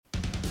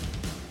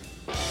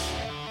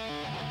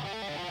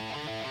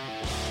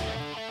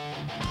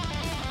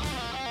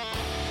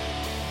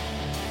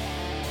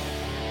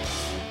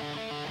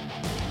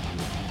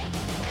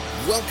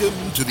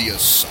Welcome to the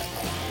Asylum.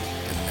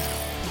 And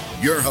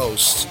now, your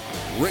hosts,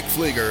 Rick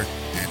Fleeger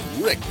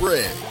and Rick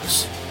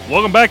Briggs.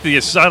 Welcome back to the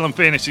Asylum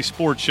Fantasy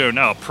Sports Show,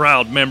 now a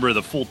proud member of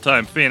the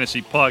Full-Time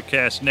Fantasy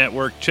Podcast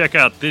Network. Check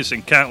out this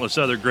and countless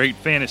other great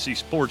fantasy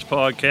sports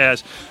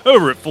podcasts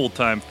over at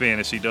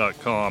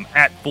fulltimefantasy.com,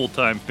 at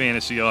Fulltime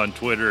Fantasy on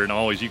Twitter, and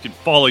always you can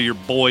follow your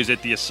boys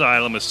at the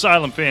Asylum,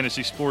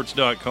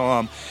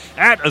 asylumfantasysports.com,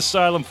 at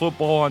Asylum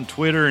Football on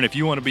Twitter, and if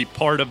you want to be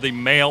part of the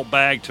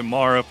mailbag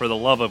tomorrow, for the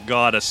love of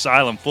God,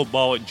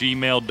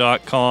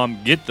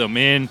 asylumfootball@gmail.com. Get them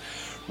in.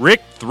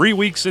 Rick, 3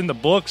 weeks in the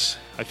books.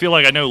 I feel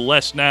like I know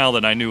less now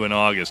than I knew in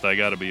August, I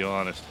got to be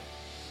honest.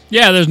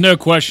 Yeah, there's no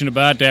question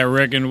about that,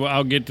 Rick, and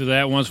I'll get to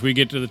that once we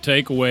get to the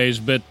takeaways.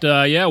 But,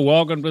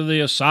 welcome to the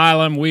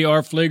Asylum. We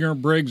are Fleeger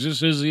and Briggs.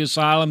 This is the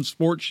Asylum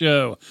Sports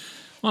Show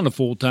on the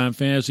Full-Time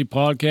Fantasy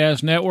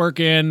Podcast Network.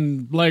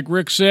 And like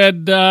Rick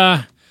said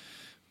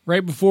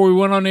right before we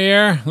went on the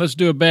air, let's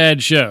do a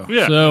bad show.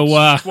 Yeah, so,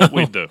 that's what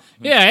we do.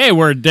 Yeah, hey,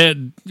 we're a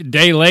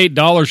day late,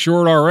 dollar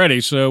short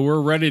already, so we're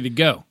ready to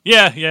go.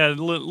 Yeah, a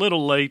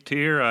little late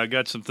here. I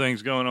got some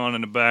things going on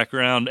in the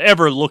background.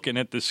 Ever looking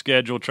at the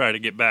schedule, try to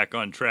get back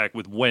on track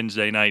with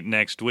Wednesday night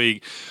next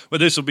week. But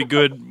this will be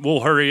good.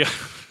 We'll hurry up.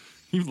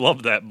 You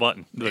love that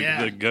button,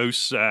 the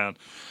ghost sound.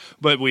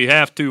 But we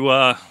have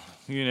to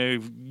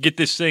get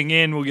this thing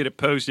in. We'll get it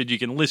posted. You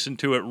can listen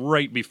to it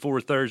right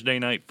before Thursday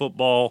Night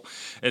Football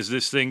as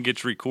this thing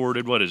gets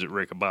recorded. What is it,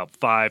 Rick? About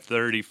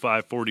 5:30,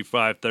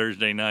 5:45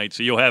 Thursday night.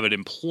 So you'll have it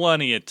in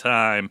plenty of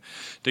time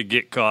to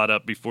get caught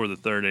up before the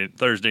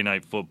Thursday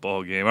Night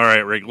Football game. All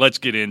right, Rick, let's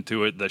get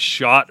into it. The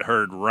shot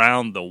heard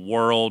round the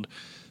world.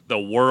 The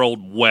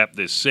world wept.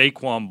 This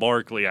Saquon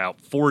Barkley out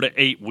 4 to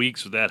 8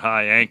 weeks with that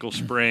high ankle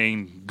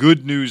sprain.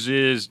 Good news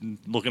is,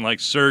 looking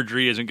like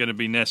surgery isn't going to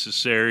be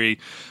necessary,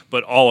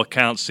 but all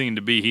accounts seem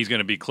to be he's going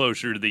to be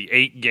closer to the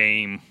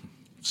 8-game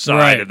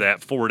side of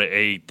that 4 to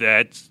 8.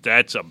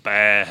 That's a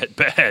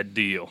bad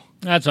deal.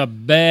 That's a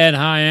bad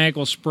high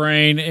ankle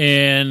sprain,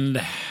 and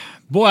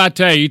boy, I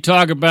tell you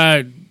talk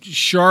about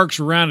sharks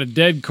around a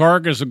dead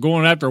carcass of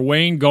going after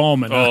Wayne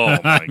Gallman. Oh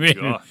my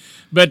God.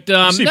 But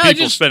you see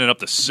people spending up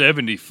to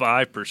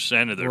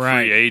 75% of their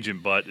free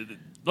agent, but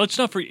let's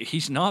not forget,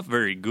 he's not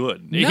very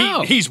good.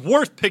 No. He's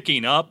worth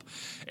picking up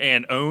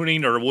and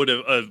owning, or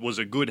was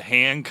a good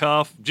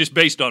handcuff just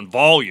based on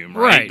volume,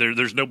 right?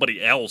 There's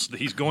nobody else.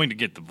 He's going to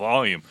get the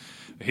volume.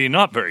 He's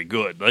not very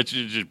good. Let's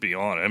just be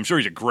honest. I'm sure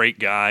he's a great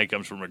guy,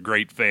 comes from a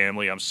great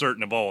family. I'm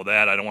certain of all of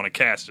that. I don't want to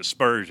cast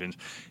aspersions.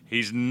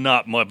 He's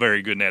not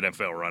very good in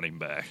NFL running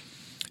back.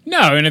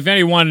 No, and if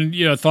anyone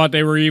thought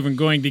they were even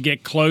going to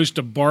get close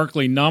to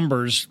Barkley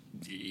numbers,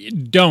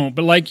 don't.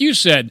 But like you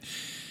said,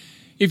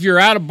 if you're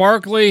out of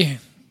Barkley,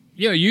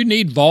 you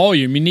need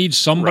volume. You need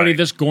somebody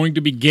that's going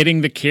to be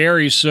getting the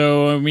carry.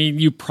 So, I mean,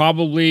 you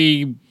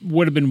probably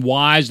would have been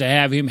wise to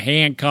have him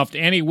handcuffed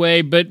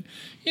anyway. But,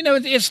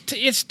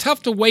 it's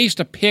tough to waste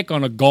a pick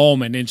on a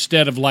Gallman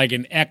instead of like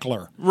an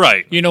Eckler.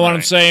 Right. You know what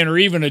I'm saying? Or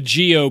even a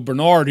Gio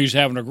Bernard, who's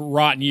having a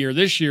rotten year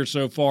this year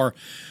so far.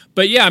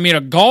 But, yeah, I mean,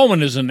 a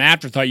Gallman is an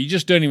afterthought. You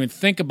just don't even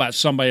think about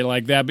somebody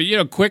like that. But,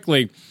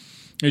 quickly,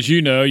 as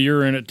you know,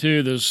 you're in it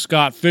too, the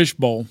Scott Fish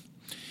Bowl.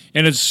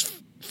 And it's,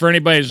 for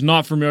anybody who's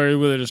not familiar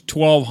with it, it's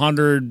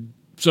 1,200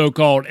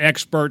 so-called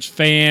experts,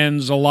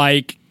 fans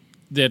alike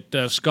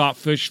that Scott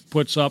Fish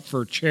puts up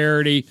for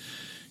charity.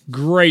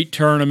 Great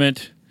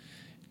tournament.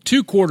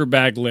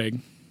 2-quarterback league.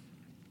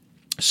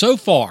 So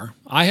far,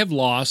 I have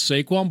lost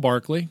Saquon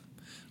Barkley.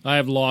 I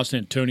have lost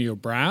Antonio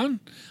Brown.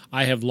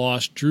 I have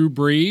lost Drew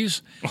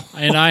Brees,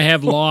 and I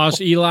have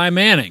lost Eli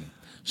Manning.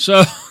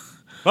 So,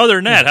 other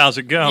than that, how's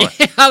it going?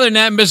 Yeah, other than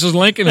that, Mrs.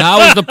 Lincoln, how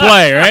was the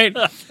play, right?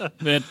 But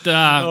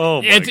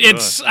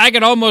it's I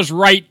could almost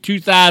write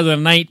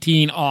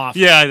 2019 off.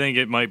 Yeah, I think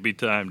it might be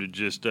time to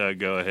just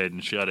go ahead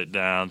and shut it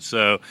down.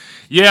 So,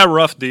 yeah,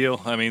 rough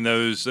deal. I mean,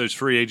 those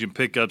free agent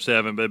pickups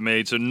haven't been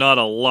made, so not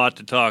a lot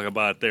to talk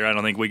about there. I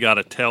don't think we got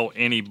to tell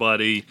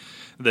anybody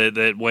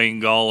that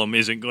Wayne Gallman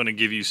isn't going to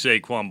give you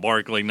Saquon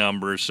Barkley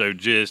numbers, so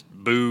just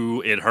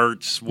boo, it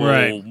hurts.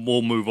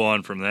 We'll move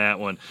on from that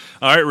one.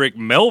 All right, Rick,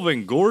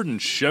 Melvin Gordon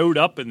showed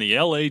up in the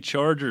L.A.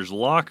 Chargers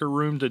locker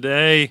room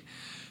today.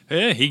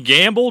 Yeah, he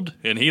gambled,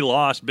 and he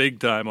lost big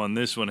time on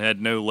this one,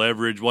 had no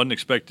leverage, wasn't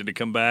expected to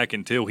come back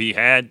until he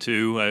had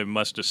to. I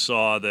must have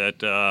saw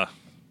that.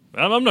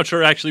 I'm not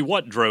sure actually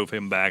what drove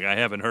him back. I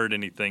haven't heard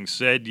anything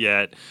said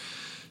yet.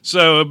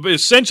 So it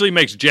essentially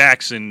makes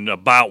Jackson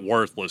about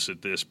worthless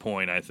at this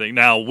point, I think.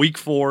 Now, week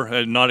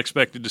 4, not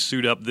expected to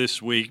suit up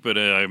this week, but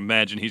I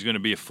imagine he's going to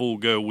be a full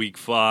go week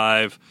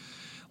 5.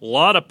 A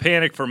lot of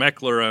panic from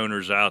Eckler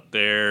owners out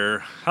there.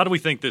 How do we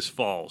think this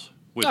falls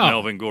with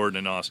Melvin Gordon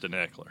and Austin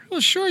Eckler?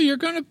 Well, sure, you're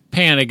going to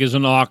panic as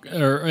an Austin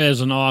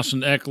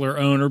Eckler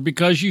owner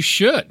because you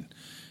should.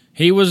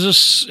 He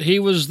was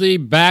the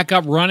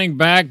backup running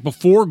back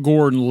before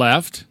Gordon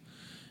left,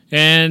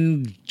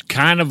 and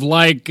kind of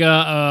like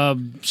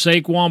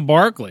Saquon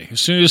Barkley.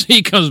 As soon as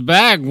he comes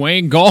back,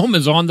 Wayne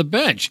Gallman's on the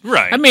bench.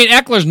 Right. I mean,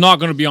 Eckler's not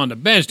going to be on the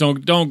bench.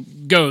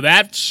 Don't go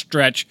that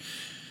stretch.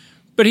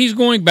 But he's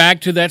going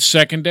back to that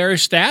secondary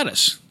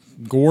status.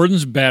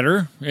 Gordon's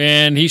better,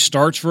 and he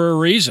starts for a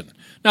reason.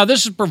 Now,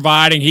 this is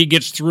providing he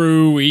gets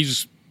through,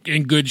 he's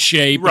in good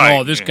shape, right. and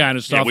all this kind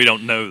of stuff. Yeah, we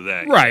don't know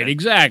that. Right, yet.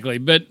 exactly.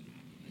 But,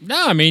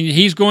 no, I mean,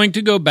 he's going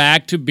to go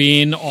back to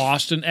being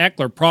Austin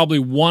Eckler, probably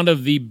one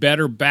of the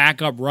better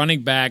backup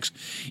running backs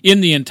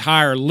in the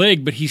entire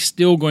league, but he's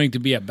still going to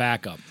be a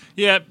backup.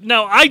 Yeah,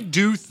 no, I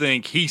do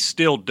think he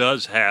still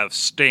does have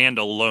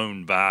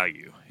standalone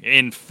value.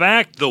 In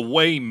fact, the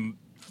way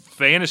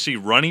fantasy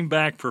running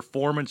back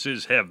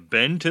performances have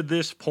been to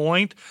this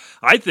point,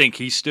 I think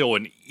he's still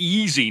an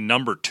easy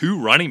number 2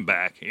 running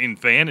back in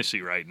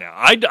fantasy right now.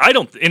 I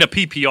don't in a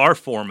PPR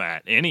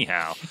format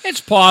anyhow.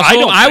 It's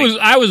possible.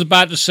 I was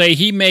about to say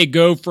he may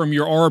go from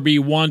your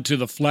RB1 to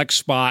the flex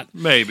spot.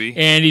 Maybe.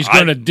 And he's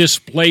going to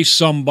displace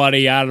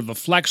somebody out of the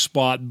flex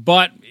spot,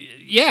 but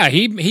yeah,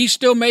 he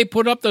still may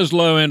put up those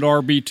low-end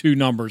RB2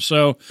 numbers.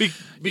 So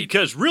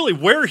because really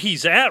where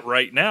he's at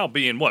right now,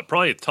 being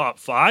probably top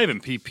 5 in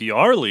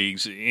PPR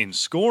leagues in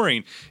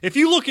scoring, if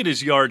you look at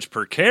his yards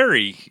per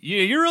carry,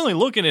 you're only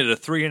looking at a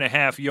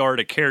 3.5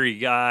 yard a carry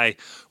guy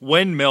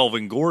when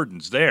Melvin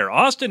Gordon's there.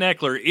 Austin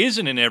Eckler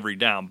isn't an every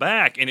down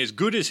back, and as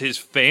good as his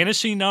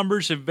fantasy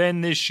numbers have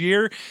been this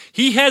year,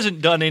 he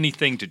hasn't done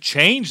anything to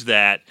change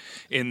that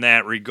in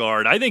that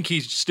regard. I think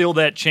he's still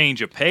that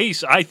change of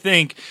pace. I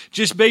think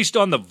just based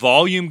on the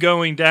volume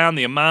going down,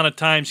 the amount of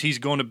times he's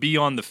going to be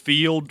on the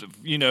field,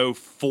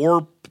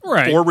 four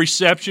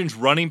receptions,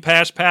 running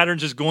pass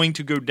patterns is going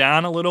to go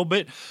down a little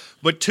bit.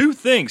 But 2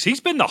 things. He's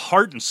been the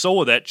heart and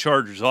soul of that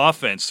Chargers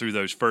offense through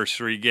those first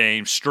 3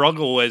 games.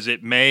 Struggle as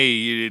it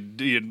may,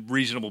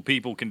 reasonable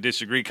people can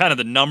disagree. Kind of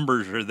the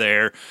numbers are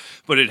there,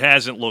 but it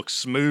hasn't looked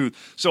smooth.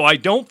 So I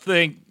don't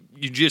think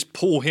you just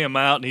pull him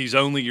out and he's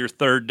only your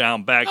 3rd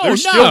down back.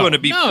 There's still going to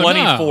be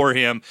plenty for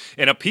him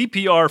in a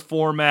PPR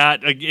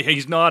format.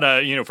 He's not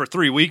for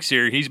 3 weeks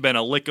here, he's been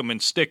a lick 'em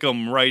and stick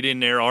 'em right in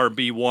there,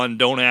 RB1.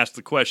 Don't ask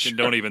the question,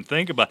 Don't even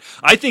think about it.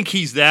 I think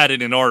he's that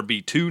in an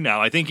RB2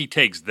 now. I think he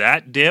takes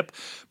that dip,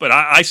 but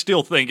I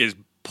still think as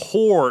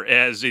poor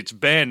as it's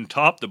been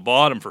top to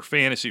bottom for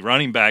fantasy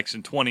running backs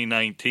in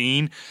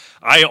 2019,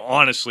 I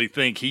honestly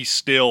think he's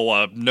still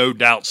a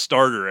no-doubt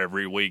starter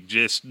every week.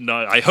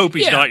 I hope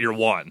he's not your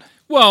one.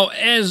 Well,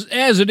 as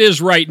it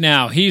is right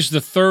now, he's the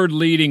 3rd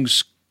leading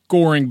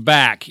scoring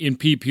back in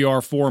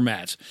PPR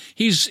formats.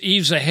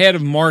 He's ahead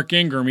of Mark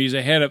Ingram. He's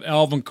ahead of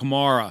Alvin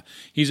Kamara.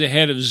 He's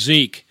ahead of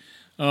Zeke.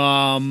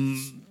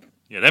 Them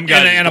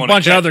guys and a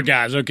bunch of other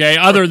guys, okay?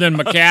 Other than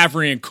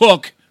McCaffrey and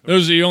Cook,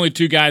 those are the only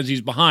 2 guys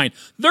he's behind.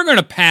 They're going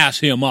to pass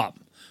him up.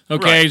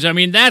 Okay, right. So, I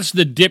mean, that's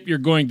the dip you're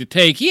going to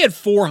take. He had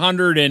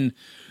 400 and,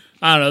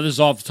 I don't know, this is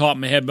off the top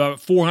of my head, but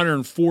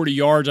 440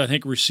 yards, I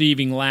think,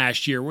 receiving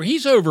last year, where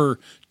he's over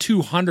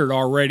 200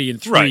 already in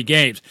 3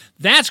 games.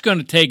 That's going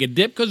to take a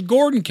dip because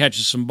Gordon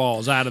catches some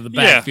balls out of the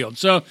backfield.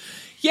 So,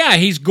 yeah,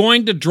 he's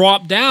going to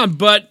drop down,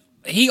 but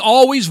he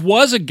always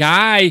was a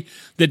guy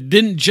that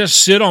didn't just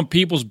sit on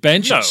people's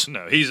benches.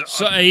 No, he's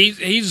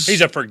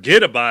a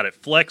forget about it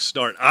flex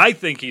start. I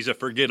think he's a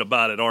forget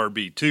about it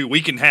RB2.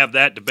 We can have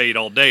that debate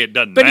all day. It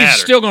doesn't matter. But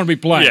he's still going to be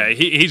playing. Yeah,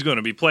 he's going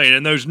to be playing.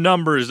 And those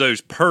numbers,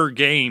 those per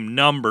game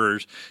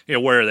numbers,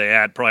 where are they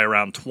at? Probably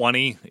around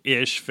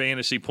 20-ish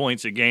fantasy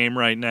points a game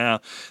right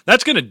now.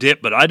 That's going to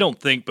dip, but I don't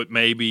think but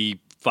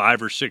maybe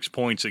 5 or 6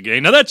 points a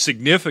game. Now, that's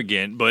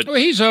significant, but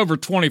he's over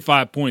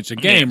 25 points a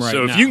game right now.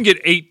 So if you can get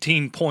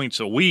 18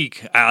 points a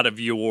week out of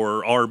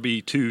your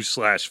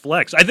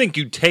RB2/flex, I think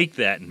you'd take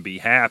that and be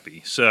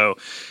happy. So,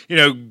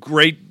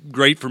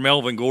 great for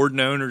Melvin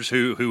Gordon owners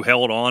who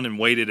held on and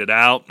waited it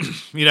out.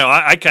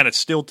 I kind of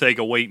still take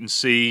a wait and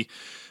see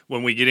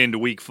when we get into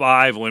week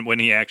 5 when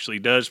he actually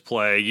does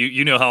play.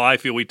 You know how I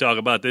feel. We talk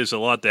about this a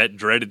lot, that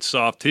dreaded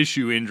soft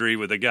tissue injury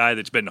with a guy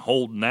that's been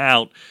holding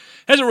out.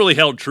 Hasn't really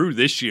held true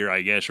this year,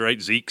 I guess,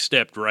 right? Zeke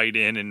stepped right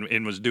in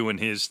and was doing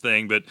his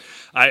thing, but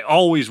I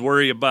always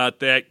worry about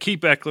that.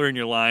 Keep Eckler in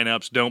your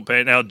lineups. Don't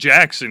pay. Now,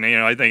 Jackson,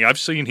 I think I've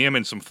seen him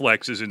in some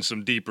flexes in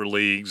some deeper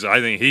leagues. I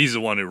think he's the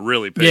one who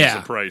really pays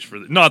the price for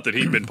that. Not that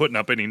he's been putting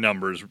up any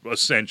numbers,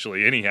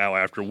 essentially, anyhow,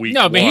 after week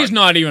 1. No, but he's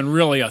not even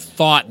really a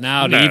thought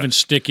now to even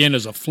stick in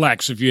as a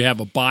flex if you have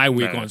a bye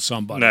week on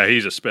somebody. No,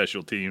 he's a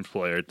special teams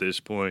player at this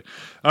point.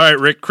 All right,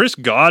 Rick, Chris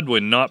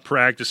Godwin not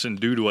practicing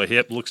due to a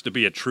hip looks to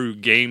be a true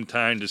game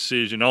time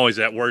decision. Always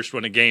at worst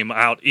when a game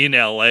out in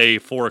LA,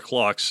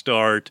 4:00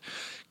 start,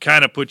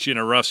 kind of puts you in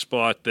a rough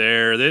spot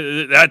there.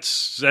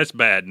 That's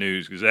bad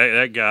news because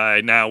that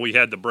guy. Now we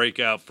had the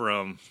breakout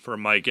from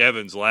Mike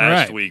Evans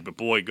last week, but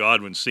boy,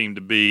 Godwin seemed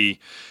to be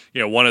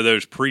one of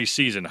those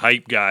preseason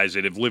hype guys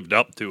that have lived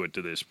up to it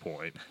to this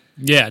point.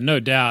 Yeah, no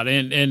doubt,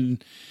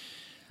 and.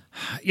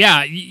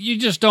 Yeah, you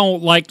just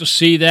don't like to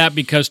see that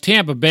because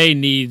Tampa Bay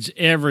needs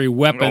every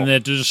weapon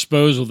at their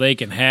disposal they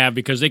can have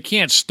because they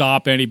can't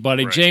stop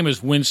anybody. Right.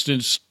 Jameis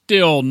Winston's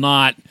still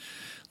not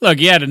Look,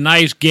 he had a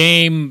nice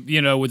game,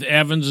 with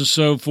Evans and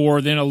so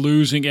forth, then a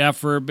losing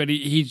effort, but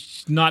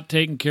he's not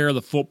taking care of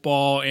the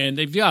football, and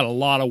they've got a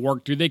lot of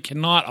work to do. They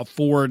cannot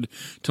afford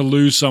to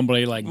lose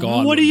somebody like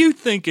Godwin. What do you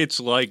think it's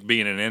like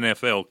being an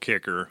NFL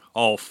kicker,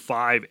 all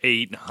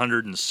 5'8",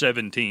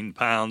 117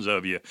 pounds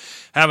of you,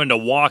 having to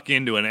walk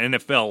into an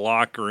NFL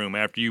locker room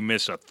after you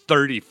miss a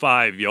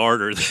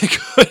 35-yarder that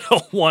could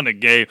have won a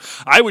game?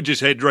 I would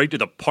just head right to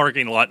the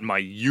parking lot in my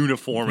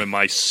uniform and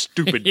my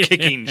stupid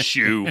kicking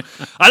shoe.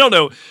 I don't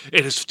know.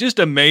 It's just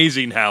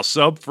amazing how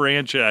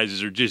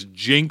sub-franchises are just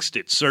jinxed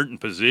at certain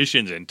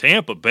positions, and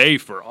Tampa Bay,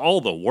 for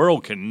all the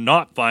world,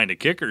 cannot find a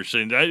kicker.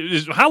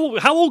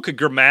 How old could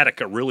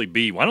Grammatica really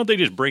be? Why don't they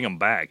just bring him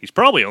back? He's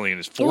probably only in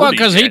his 40s. Well,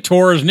 because he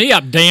tore his knee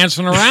up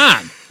dancing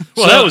around.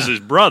 Well, that was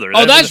his brother.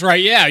 That's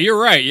right. Yeah, you're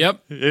right.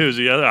 Yep. It was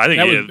the other. I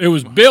think it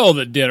was Bill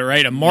that did it,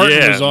 right? And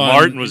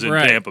Martin was in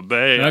right. Tampa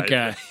Bay.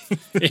 Okay.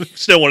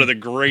 Still one of the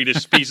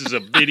greatest pieces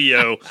of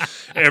video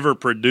ever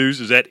produced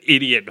is that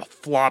idiot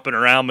flopping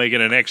around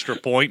making an extra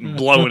point and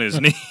blowing his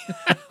knee.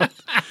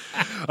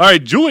 All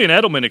right, Julian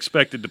Edelman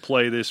expected to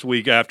play this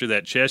week after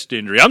that chest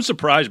injury. I'm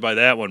surprised by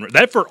that one.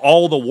 That, for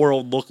all the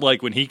world, looked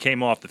like when he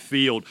came off the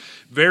field,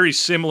 very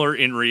similar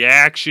in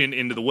reaction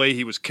into the way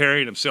he was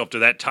carrying himself to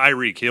that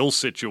Tyreek Hill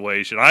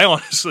situation. I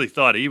honestly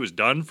thought he was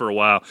done for a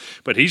while,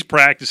 but he's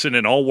practicing,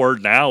 and all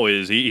word now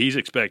is he's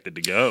expected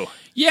to go.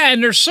 Yeah,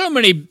 and there's so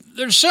many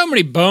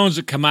bones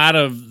that come out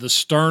of the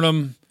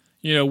sternum.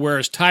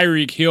 Whereas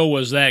Tyreek Hill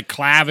was that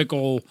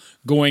clavicle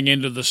going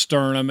into the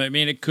sternum. I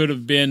mean, it could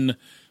have been,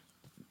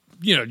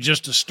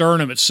 just a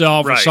sternum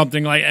itself or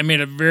something like. I mean,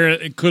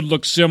 it could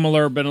look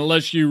similar, but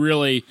unless you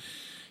really,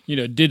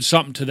 did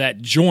something to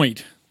that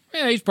joint,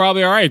 yeah, he's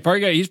probably all right.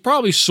 He's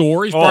probably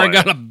sore. He's probably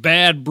got a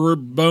bad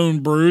bone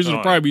bruise.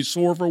 It'll probably be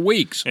sore for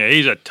weeks. Yeah,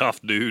 he's a tough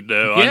dude,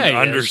 though.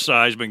 Yeah,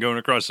 undersized, been going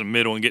across the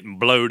middle and getting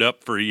blowed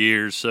up for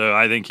years, so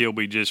I think he'll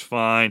be just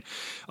fine.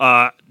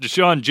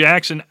 Desean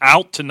Jackson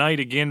out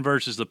tonight again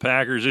versus the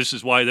Packers. This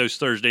is why those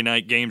Thursday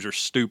night games are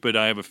stupid.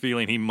 I have a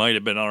feeling he might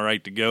have been all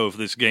right to go if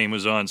this game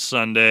was on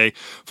Sunday.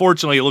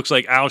 Fortunately, it looks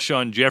like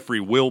Alshon Jeffrey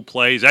will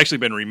play. He's actually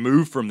been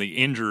removed from the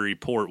injury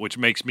report, which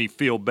makes me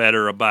feel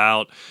better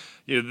about.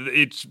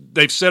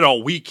 They've said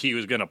all week he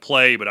was going to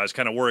play, but I was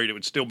kind of worried it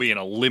would still be in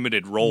a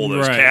limited role.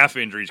 Those calf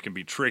injuries can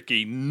be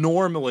tricky.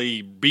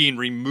 Normally, being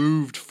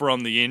removed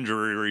from the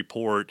injury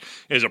report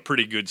is a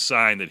pretty good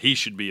sign that he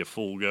should be a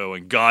full go,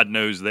 and God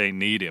knows they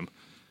need him.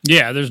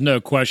 Yeah, there's no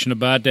question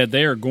about that.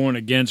 They are going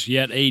against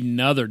yet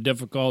another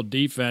difficult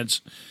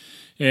defense.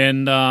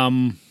 And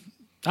I'll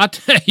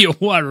tell you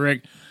what,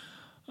 Rick,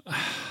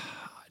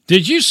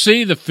 did you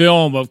see the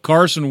film of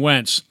Carson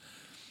Wentz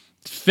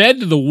fed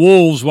to the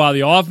wolves while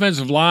the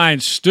offensive line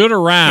stood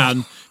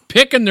around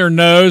picking their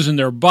nose and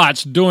their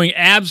butts, doing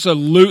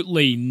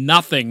absolutely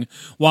nothing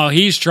while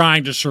he's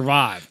trying to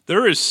survive?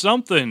 There is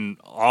something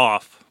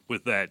off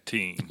with that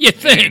team. You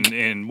think?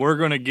 And we're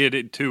going to get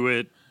into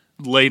it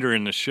later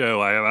in the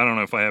show. I don't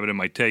know if I have it in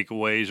my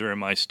takeaways or in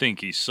my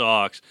stinky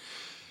socks.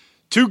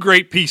 Two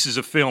great pieces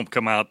of film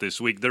come out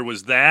this week. There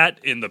was that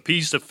in the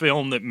piece of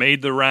film that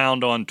made the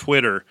round on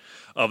Twitter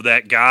of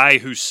that guy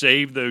who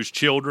saved those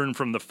children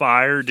from the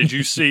fire. Did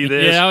you see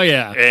this? Yeah, oh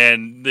yeah.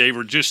 And they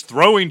were just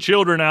throwing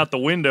children out the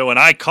window, and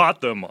I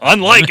caught them,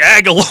 unlike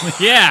Aguilar.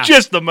 Yeah.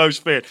 Just the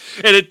most fan.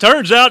 And it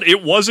turns out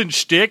it wasn't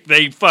shtick.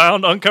 They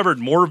uncovered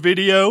more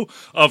video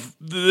of,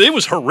 it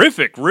was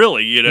horrific,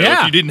 really.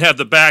 If you didn't have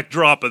the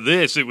backdrop of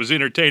this, it was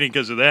entertaining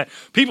because of that.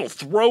 People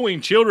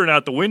throwing children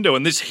out the window,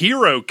 and this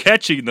hero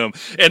catching them.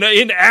 And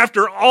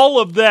after all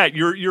of that,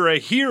 you're a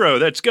hero.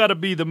 That's got to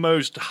be the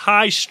most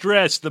high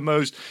stress, the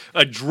most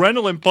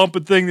adrenaline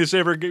pumping thing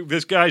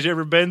this guy's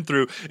ever been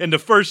through, and the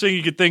first thing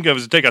you could think of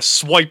is to take a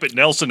swipe at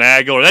Nelson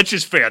Aguilar. That's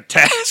just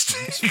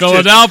fantastic.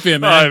 Philadelphia,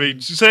 man. I mean,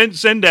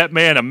 send that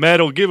man a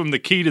medal, give him the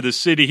key to the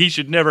city. He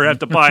should never have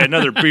to buy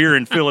another beer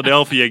in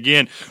Philadelphia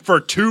again for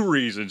two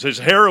reasons: his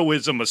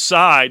heroism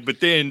aside,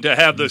 but then to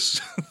have the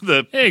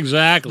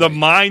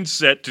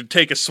mindset to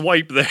take a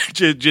swipe there.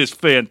 Just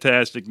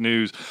fantastic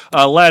news.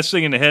 Last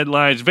thing in the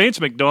headlines: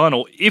 Vance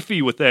McDonald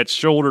iffy with that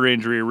shoulder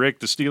injury. Rick,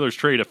 the Steelers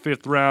trade a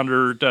 5th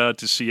rounder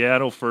to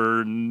Seattle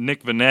for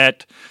Nick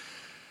Vannett.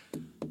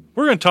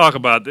 We're going to talk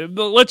about that.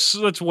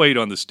 Let's wait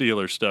on the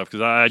Steelers stuff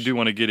because I do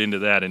want to get into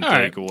that in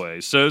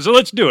takeaways. Right. So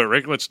let's do it,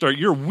 Rick. Let's start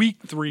your Week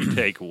 3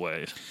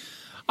 takeaways.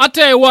 I'll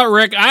tell you what,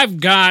 Rick. I've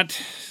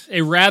got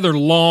a rather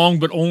long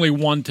but only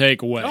one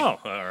takeaway. Oh,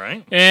 all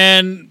right.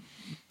 And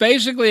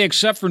basically,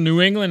 except for New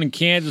England and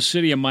Kansas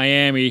City and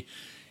Miami,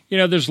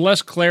 there's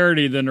less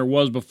clarity than there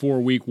was before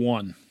Week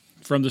 1.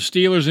 From the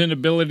Steelers'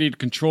 inability to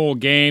control a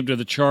game to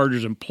the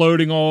Chargers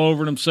imploding all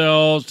over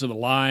themselves to the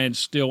Lions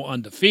still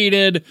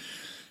undefeated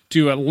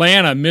to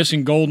Atlanta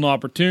missing golden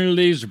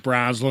opportunities, the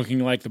Browns looking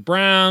like the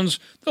Browns,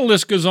 the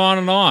list goes on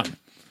and on.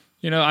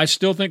 I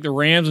still think the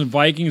Rams and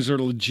Vikings are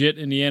legit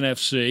in the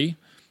NFC.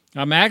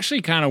 I'm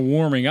actually kind of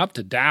warming up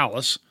to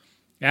Dallas.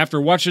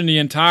 After watching the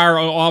entire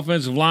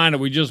offensive line that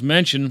we just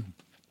mentioned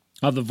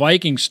of the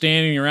Vikings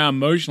standing around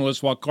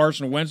motionless while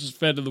Carson Wentz is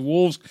fed to the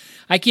wolves,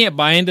 I can't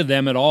buy into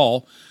them at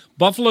all.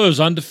 Buffalo is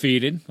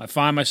undefeated. I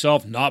find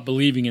myself not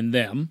believing in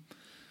them.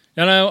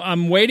 And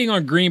I'm waiting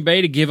on Green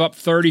Bay to give up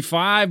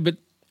 35, but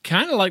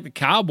kind of like the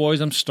Cowboys,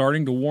 I'm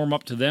starting to warm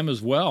up to them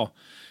as well.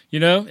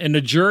 And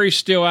the jury's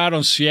still out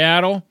on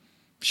Seattle,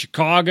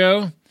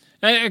 Chicago.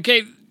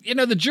 Okay,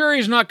 the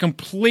jury's not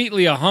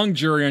completely a hung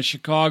jury on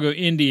Chicago,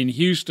 Indy, and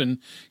Houston.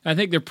 I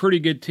think they're pretty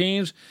good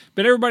teams.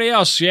 But everybody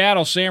else,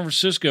 Seattle, San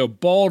Francisco,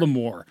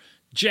 Baltimore,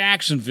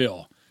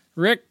 Jacksonville.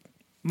 Rick,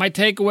 my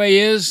takeaway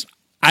is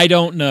I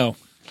don't know.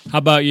 How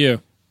about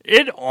you?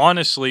 It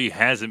honestly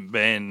hasn't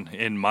been,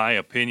 in my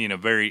opinion, a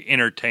very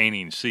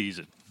entertaining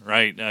season,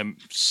 right?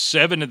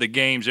 7 of the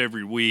games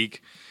every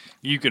week.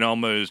 You can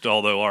almost,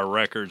 although our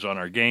records on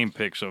our game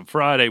picks on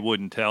Friday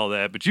wouldn't tell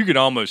that, but you can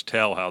almost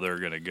tell how they're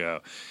going to go.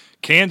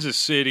 Kansas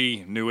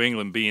City, New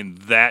England being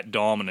that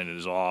dominant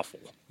is awful.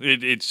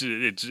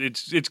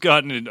 It's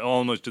gotten it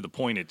almost to the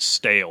point it's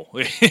stale.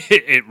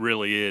 It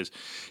really is.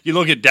 You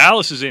look at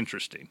Dallas is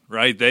interesting,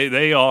 right?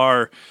 They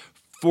are,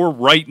 for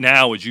right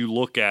now, as you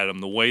look at them,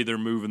 the way they're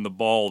moving the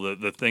ball,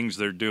 the things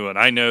they're doing.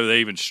 I know they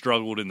even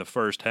struggled in the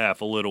first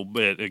half a little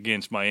bit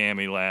against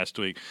Miami last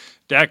week.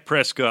 Dak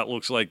Prescott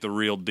looks like the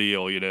real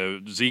deal.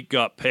 Zeke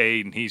got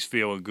paid and he's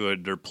feeling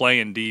good. They're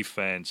playing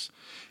defense.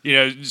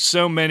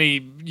 So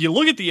many. You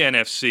look at the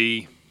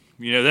NFC.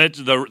 That's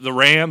the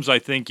Rams. I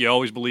think you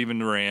always believe in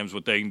the Rams,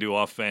 what they can do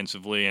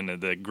offensively,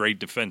 and the great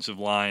defensive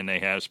line they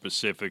have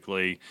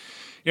specifically.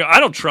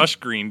 I don't trust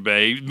Green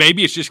Bay.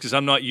 Maybe it's just because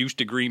I'm not used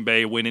to Green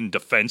Bay winning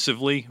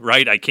defensively,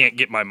 right? I can't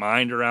get my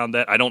mind around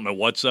that. I don't know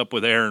what's up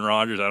with Aaron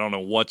Rodgers. I don't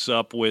know what's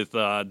up with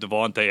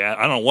Devontae.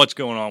 I don't know what's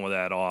going on with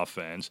that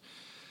offense.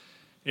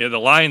 The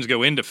Lions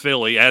go into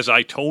Philly, as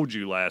I told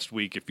you last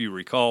week, if you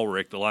recall,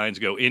 Rick. The Lions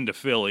go into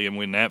Philly and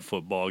win that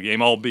football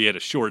game, albeit a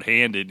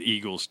shorthanded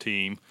Eagles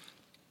team.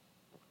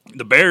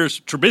 The Bears,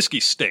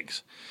 Trubisky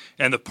stinks.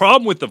 And the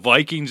problem with the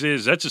Vikings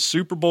is that's a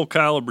Super Bowl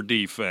caliber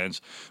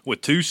defense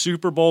with 2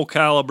 Super Bowl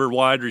caliber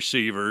wide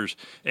receivers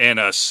and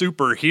a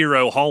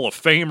superhero Hall of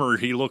Famer,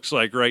 he looks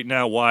like right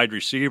now, wide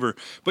receiver.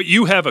 But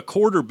you have a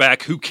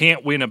quarterback who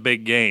can't win a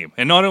big game.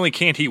 And not only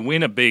can't he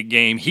win a big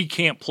game, he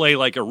can't play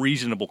like a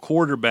reasonable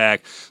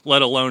quarterback,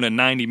 let alone a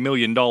 $90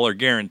 million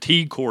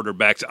guaranteed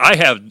quarterback. So I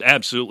have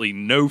absolutely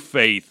no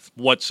faith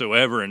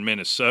whatsoever in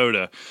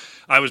Minnesota.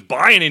 I was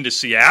buying into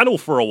Seattle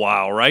for a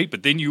while, right?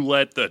 But then you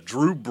let the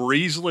Drew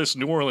Breesless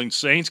New Orleans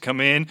Saints come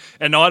in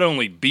and not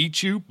only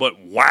beat you,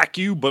 but whack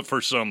you, but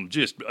for some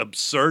just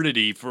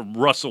absurdity from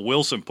Russell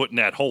Wilson putting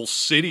that whole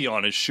city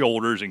on his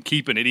shoulders and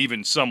keeping it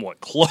even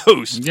somewhat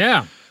close.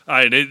 Yeah.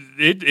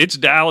 It's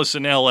Dallas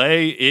and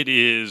L.A., it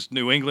is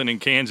New England and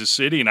Kansas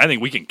City, and I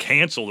think we can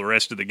cancel the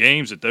rest of the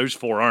games that those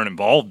 4 aren't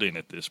involved in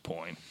at this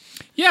point.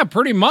 Yeah,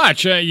 pretty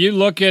much. You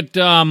look at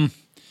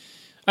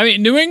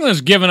New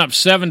England's given up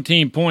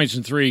 17 points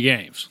in 3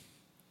 games.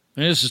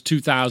 And this is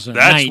 2019.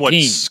 That's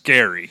what's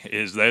scary,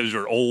 is those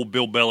are old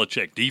Bill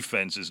Belichick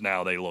defenses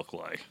now they look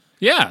like.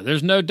 Yeah,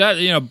 there's no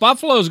doubt.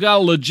 Buffalo's got a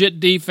legit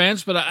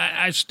defense, but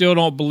I still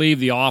don't believe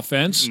the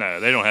offense. No,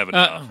 they don't have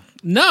enough.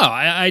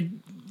 The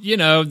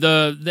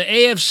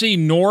AFC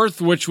North,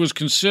 which was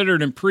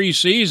considered in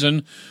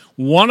preseason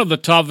one of the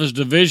toughest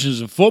divisions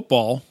of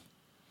football.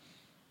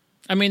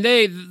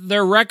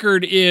 Their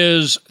record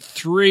is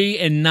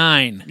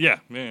 3-9. Yeah,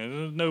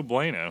 no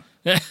bueno.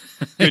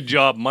 Good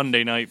job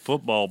Monday Night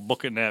Football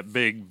booking that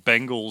big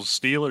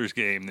Bengals-Steelers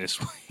game this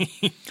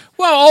week.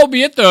 Well,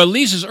 albeit though, at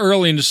least it's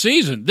early in the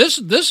season. This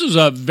is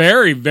a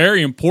very,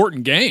 very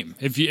important game.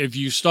 If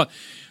you start,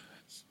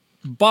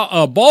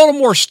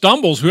 Baltimore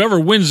stumbles, whoever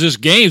wins this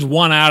game is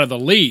one out of the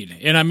lead.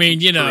 And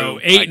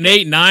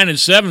 8-8,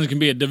 9-7 can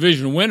be a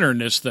division winner in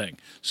this thing.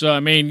 So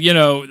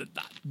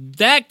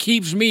that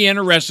keeps me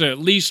interested at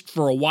least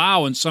for a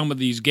while in some of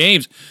these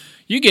games.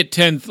 You get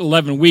 10,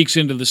 11 weeks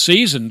into the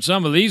season,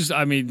 some of these,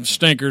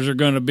 stinkers are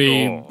going to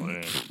be.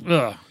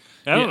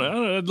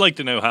 I'd like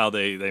to know how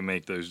they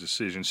make those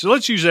decisions. So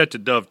let's use that to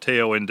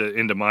dovetail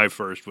into my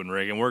first one,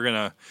 Rick, and we're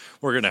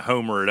gonna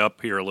homer it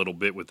up here a little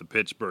bit with the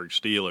Pittsburgh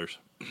Steelers.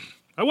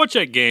 I watched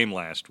that game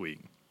last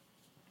week.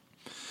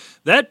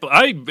 That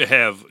I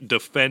have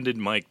defended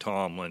Mike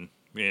Tomlin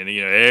and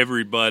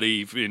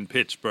everybody in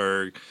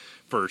Pittsburgh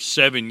for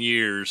 7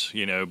 years,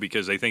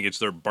 because they think it's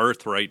their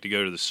birthright to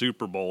go to the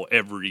Super Bowl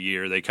every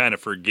year. They kind of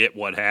forget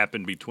what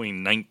happened between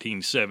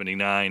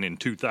 1979 and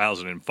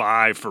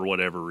 2005 for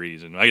whatever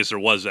reason. I guess there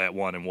was that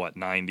one in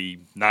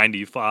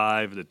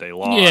 95 that they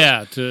lost.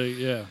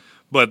 Yeah.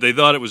 But they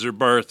thought it was their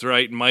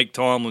birthright, and Mike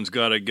Tomlin's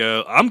got to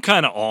go. I'm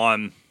kind of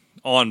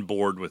on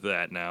board with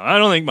that now. I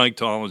don't think Mike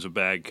Tomlin's a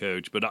bad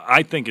coach, but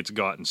I think it's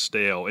gotten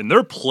stale. And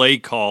their play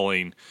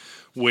calling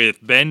with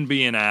Ben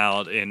being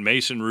out and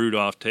Mason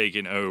Rudolph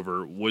taking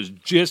over was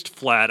just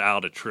flat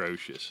out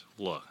atrocious.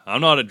 Look,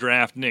 I'm not a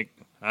draft Nick.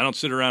 I don't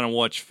sit around and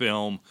watch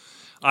film.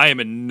 I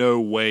am in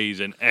no ways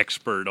an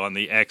expert on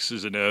the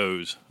X's and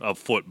O's of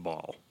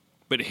football.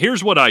 But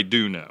here's what I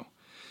do know.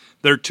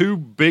 Their 2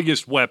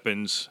 biggest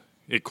weapons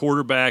at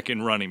quarterback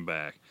and running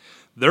back.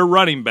 Their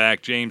running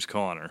back, James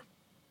Conner,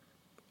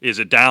 is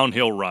a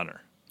downhill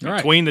runner.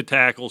 Between the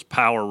tackles,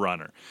 power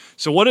runner.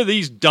 So what do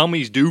these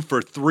dummies do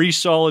for 3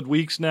 solid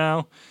weeks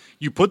now?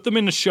 You put them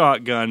in the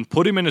shotgun,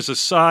 put him in as a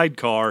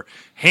sidecar,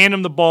 hand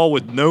him the ball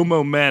with no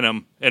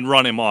momentum, and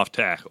run him off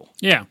tackle.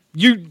 Yeah.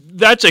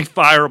 That's a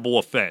fireable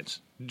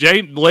offense.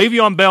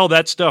 Le'Veon Bell,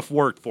 that stuff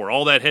worked for.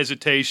 All that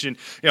hesitation,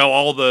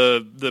 all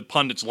the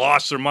pundits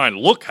lost their mind.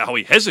 Look how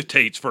he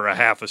hesitates for a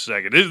half a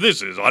second.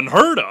 This is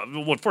unheard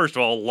of. Well, first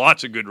of all,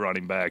 lots of good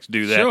running backs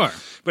do that. Sure.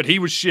 But he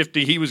was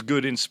shifty. He was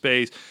good in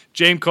space.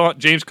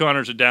 James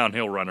Conner's a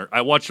downhill runner.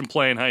 I watched him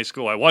play in high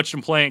school. I watched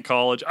him play in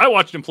college. I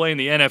watched him play in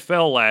the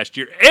NFL last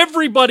year.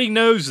 Everybody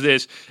knows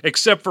this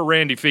except for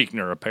Randy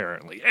Fichtner,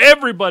 apparently.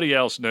 Everybody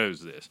else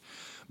knows this.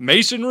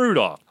 Mason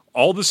Rudolph.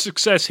 All the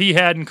success he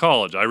had in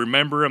college. I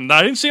remember him.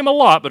 I didn't see him a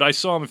lot, but I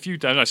saw him a few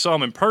times. I saw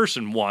him in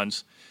person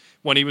once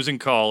when he was in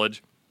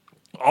college.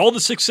 All the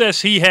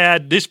success he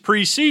had this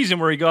preseason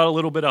where he got a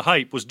little bit of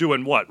hype was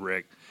doing what,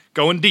 Rick?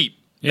 Going deep.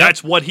 Yep.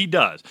 That's what he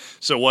does.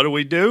 So what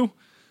do?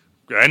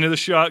 Go into the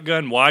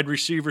shotgun, wide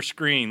receiver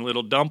screen,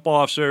 little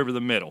dump-offs over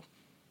the middle.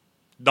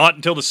 Not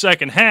until the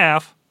second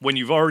half, when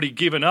you've already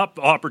given up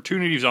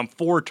opportunities on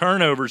 4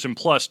 turnovers in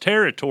plus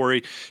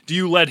territory, do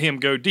you let him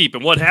go deep.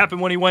 And what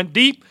happened when he went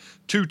deep?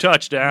 2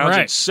 touchdowns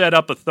and set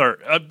up a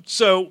third.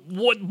 So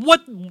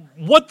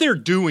what they're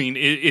doing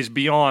is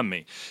beyond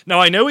me. Now,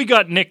 I know he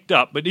got nicked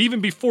up, but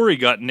even before he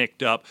got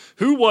nicked up,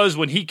 who was,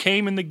 when he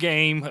came in the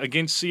game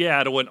against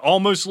Seattle and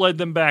almost led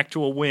them back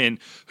to a win,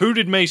 who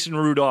did Mason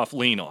Rudolph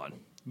lean on?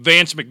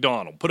 Vance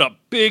McDonald put up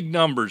big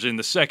numbers in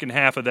the second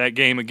half of that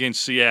game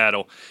against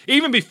Seattle.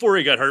 Even before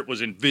he got hurt,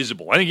 was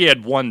invisible. I think he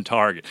had 1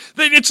 target.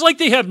 It's like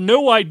they have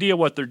no idea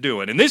what they're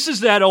doing. And this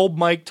is that old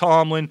Mike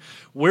Tomlin,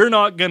 we're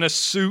not going to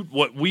suit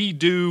what we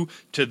do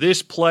to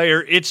this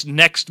player. It's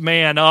next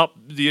man up.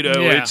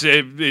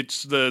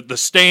 It's the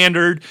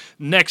standard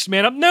next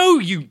man up. No,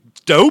 you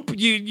dope.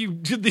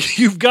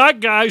 You've got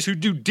guys who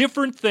do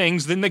different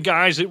things than the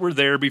guys that were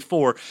there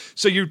before.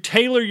 So you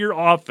tailor your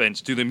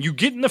offense to them. You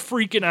get in the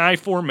freaking I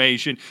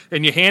formation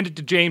and you hand it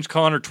to James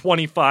Conner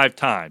 25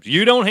 times.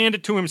 You don't hand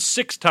it to him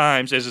 6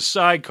 times as a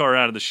sidecar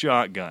out of the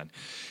shotgun.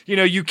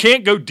 You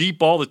can't go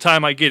deep all the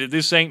time. I get it.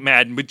 This ain't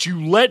Madden. But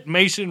you let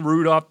Mason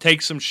Rudolph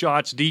take some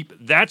shots deep.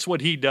 That's what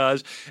he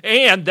does.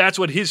 And that's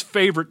what his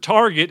favorite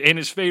target, and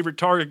his favorite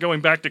target going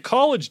back to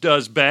college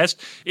does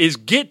best, is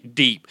get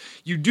deep.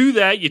 You do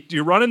that.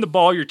 You're running the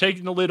ball. You're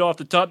taking the lid off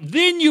the top.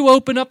 Then you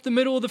open up the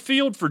middle of the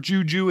field for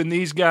Juju and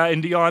these guys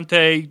and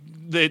Deontay.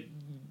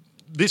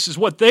 This is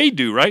what they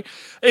do, right?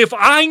 If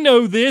I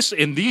know this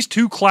and these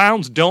 2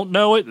 clowns don't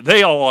know it,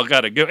 they all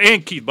got to go.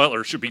 And Keith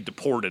Butler should be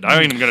deported. I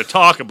ain't even going to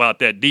talk about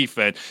that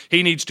defense.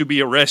 He needs to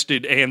be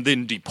arrested and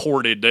then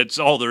deported. That's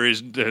all there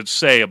is to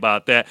say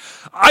about that.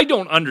 I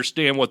don't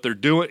understand what they're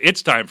doing.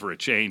 It's time for a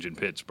change in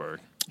Pittsburgh.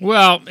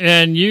 Well,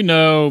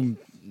 and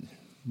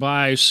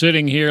by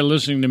sitting here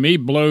listening to me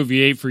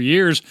bloviate for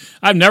years,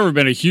 I've never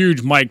been a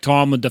huge Mike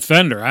Tomlin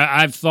defender.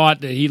 I've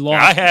thought that he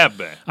lost. I have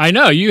been. I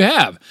know, you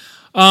have.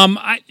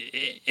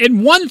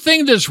 And one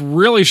thing that's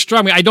really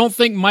struck me, I don't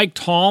think Mike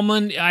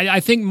Tomlin, I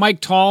think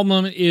Mike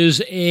Tomlin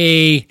is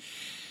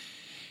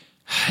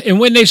and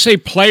when they say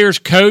players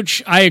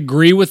coach, I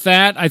agree with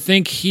that. I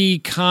think he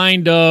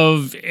kind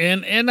of,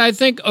 and I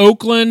think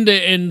Oakland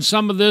and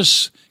some of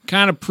this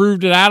kind of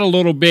proved it out a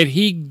little bit.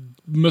 He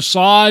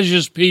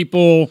massages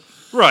people,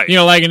 right?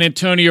 Like an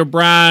Antonio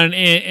Brown,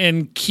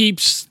 and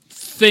keeps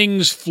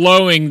things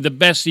flowing the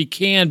best he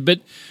can, but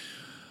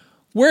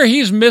where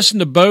he's missing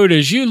the boat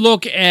is you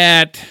look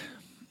at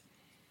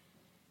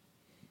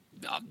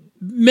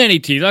many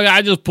teams.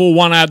 I just pull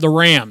one out, the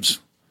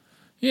Rams.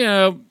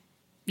 You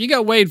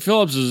got Wade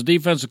Phillips as a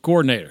defensive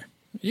coordinator.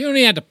 You don't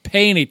even have to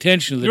pay any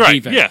attention to the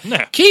defense. Yeah,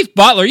 no. Keith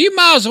Butler, you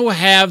might as well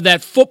have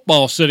that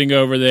football sitting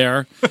over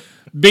there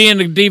being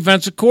the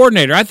defensive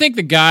coordinator. I think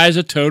the guy's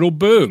a total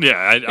boob.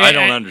 Yeah, I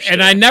don't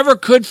understand. And I never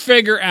could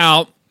figure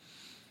out,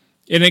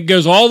 and it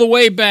goes all the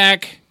way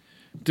back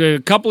to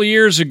a couple of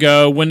years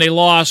ago when they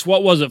lost,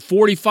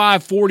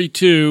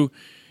 45-42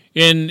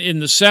 in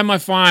the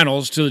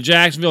semifinals to the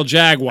Jacksonville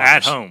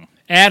Jaguars.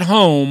 At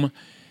home.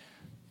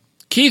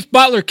 Keith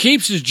Butler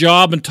keeps his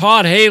job and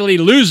Todd Haley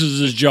loses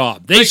his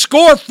job. They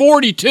score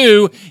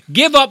 42,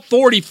 give up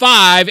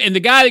 45, and the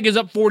guy that gives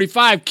up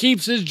 45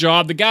 keeps his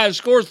job. The guy that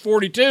scores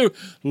 42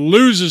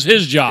 loses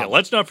his job. Yeah,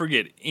 let's not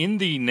forget, in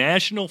the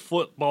National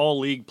Football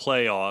League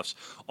playoffs,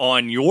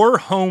 on your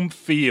home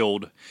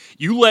field,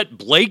 you let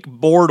Blake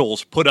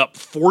Bortles put up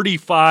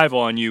 45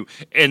 on you,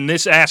 and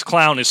this ass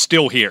clown is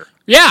still here.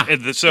 Yeah,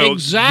 so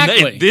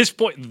exactly. At this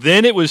point,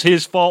 then it was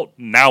his fault.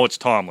 Now it's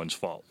Tomlin's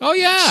fault. Oh,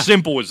 yeah.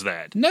 Simple as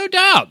that. No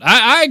doubt.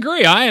 I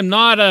agree. I am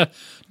not a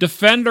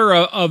defender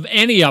of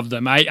any of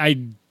them. I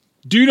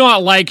do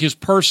not like his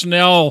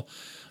personnel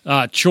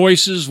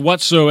choices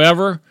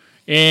whatsoever.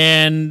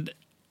 And,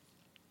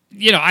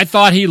 I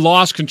thought he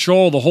lost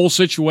control of the whole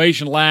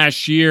situation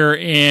last year.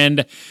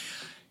 And,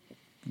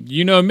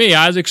 you know me,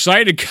 I was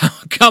excited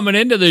coming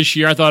into this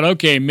year. I thought,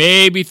 okay,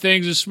 maybe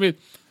things are smooth.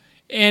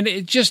 And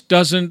it just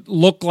doesn't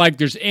look like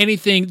there's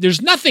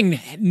nothing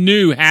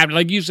new happening.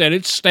 Like you said,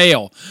 it's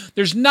stale.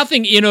 There's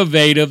nothing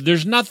innovative.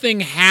 There's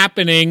nothing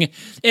happening.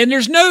 And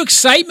there's no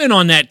excitement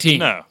on that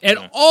team at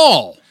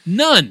all.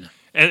 None.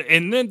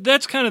 And then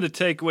that's kind of the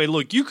takeaway.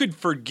 Look, you could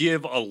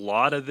forgive a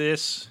lot of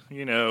this,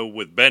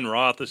 with Ben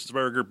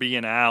Roethlisberger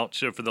being out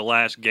for the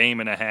last game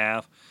and a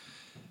half.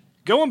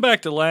 Going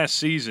back to last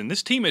season,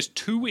 this team is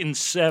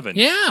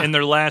 2-7 in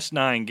their last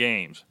 9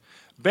 games.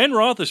 Ben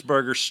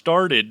Roethlisberger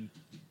started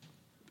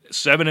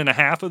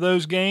 7.5 of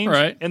those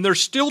games, and they're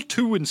still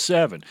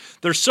 2-7.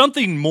 There's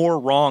something more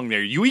wrong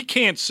there. We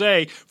can't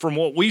say from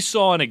what we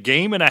saw in a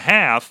game and a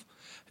half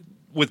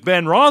with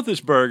Ben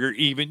Roethlisberger,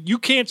 even, you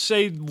can't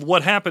say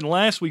what happened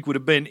last week would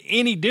have been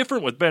any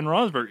different with Ben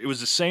Roethlisberger. It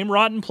was the same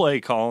rotten play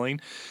calling,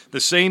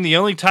 the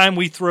only time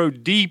we throw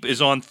deep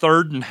is on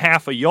 3rd and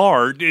half a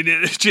yard.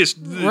 It's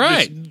just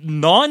this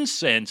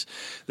nonsense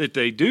that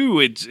they do.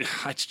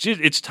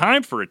 It's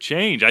time for a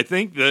change. I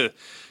think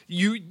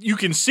you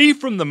can see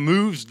from the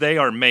moves they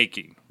are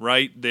making,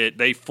 right, that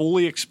they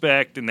fully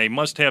expect and they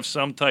must have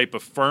some type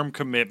of firm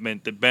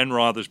commitment that Ben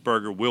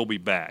Roethlisberger will be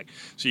back.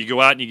 So you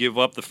go out and you give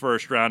up the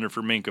first rounder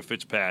for Minkah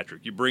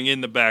Fitzpatrick. You bring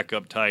in the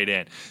backup tight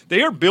end.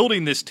 They are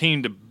building this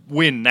team to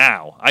win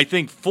now. I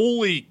think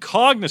fully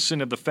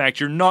cognizant of the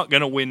fact you're not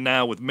going to win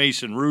now with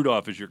Mason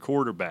Rudolph as your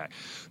quarterback.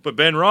 But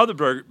Ben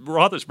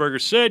Roethlisberger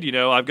said,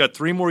 I've got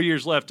 3 more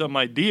years left on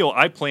my deal.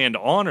 I plan to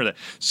honor that.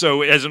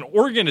 So as an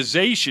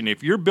organization,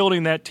 if you're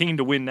building that team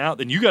to win now,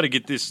 then you got to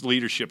get this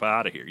leadership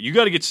out of here. You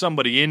got to get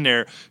somebody in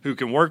there who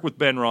can work with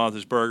Ben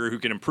Roethlisberger, who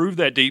can improve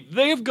that deep.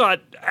 They've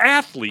got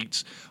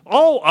athletes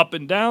all up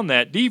and down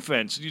that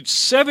defense.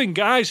 7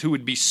 guys who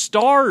would be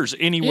stars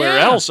anywhere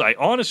else. I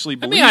honestly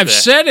believe that. I've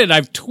said it.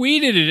 I've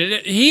tweeted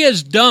it. He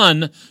has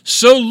done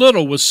so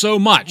little with so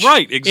much.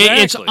 Right,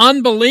 exactly. It's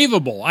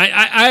unbelievable.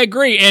 I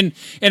agree. And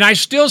I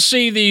still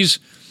see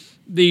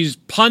these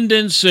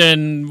pundits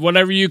and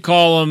whatever you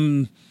call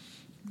them,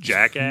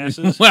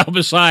 jackasses. Well,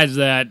 besides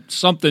that,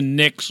 something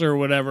nicks or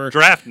whatever.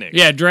 Draft nicks.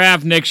 Yeah,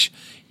 draft nicks.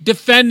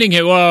 Defending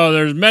it. Well,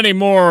 there's many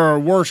more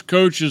worse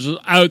coaches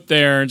out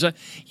there. And so,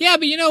 yeah,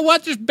 but you know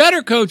what? There's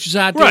better coaches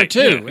out there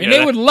too. And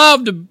they would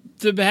love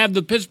to have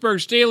the Pittsburgh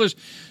Steelers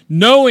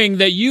knowing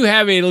that you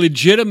have a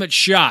legitimate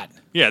shot.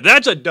 Yeah,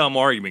 that's a dumb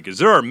argument because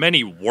there are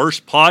many worse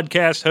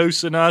podcast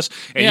hosts than us,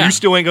 and you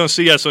still ain't going to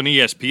see us on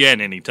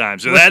ESPN anytime.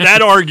 So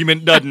that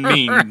argument doesn't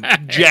mean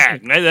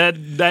jack.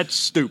 That's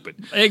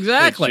stupid.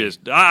 Exactly. It's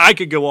just, I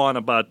could go on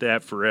about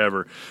that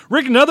forever.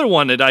 Rick, another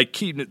one that I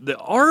keep, the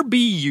RB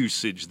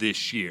usage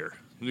this year,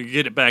 to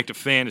get it back to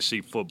fantasy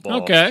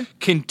football,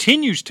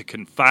 continues to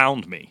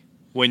confound me.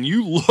 When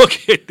you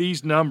look at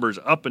these numbers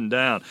up and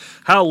down,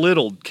 how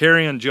little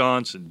Kerryon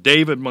Johnson,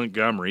 David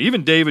Montgomery,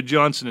 even David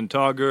Johnson and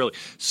Todd Gurley,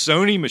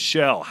 Sony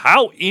Michel,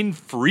 how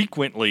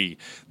infrequently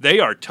they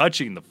are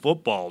touching the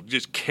football.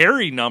 Just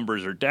carry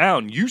numbers are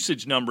down,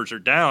 usage numbers are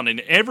down, and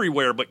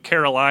everywhere but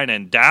Carolina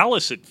and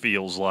Dallas it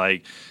feels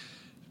like.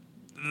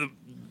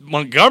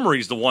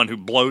 Montgomery's the one who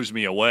blows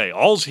me away.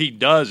 All he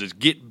does is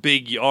get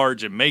big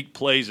yards and make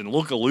plays and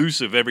look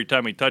elusive every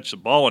time he touches the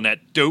ball, and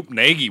that dope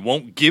Nagy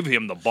won't give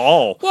him the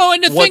ball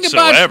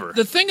whatsoever.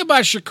 The thing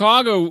about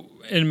Chicago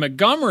and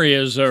Montgomery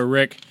is,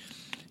 Rick,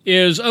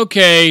 is,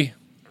 okay,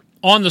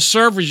 on the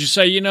surface you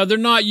say, they're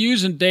not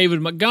using David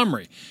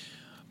Montgomery.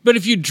 But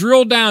if you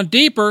drill down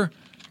deeper,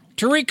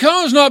 Tariq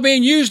Cohen's not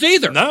being used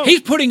either. No.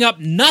 He's putting up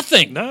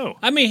nothing. No.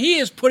 I mean, he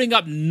is putting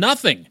up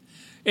nothing.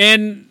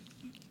 And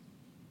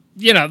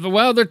they're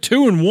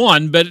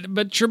 2-1,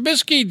 but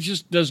Trubisky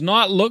just does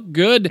not look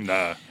good.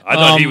 No, I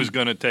thought he was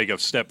going to take a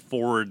step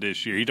forward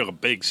this year. He took a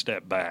big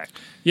step back.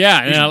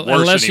 Yeah, he's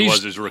worse than he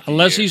was his rookie year.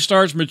 Unless he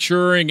starts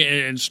maturing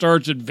and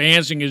starts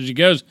advancing as he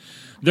goes,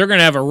 they're going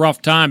to have a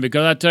rough time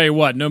because I tell you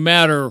what, no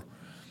matter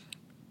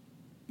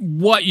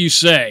what you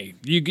say,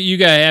 you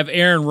got to have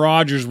Aaron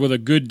Rodgers with a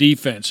good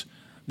defense.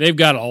 They've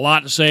got a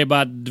lot to say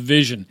about the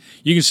division.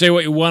 You can say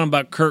what you want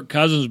about Kirk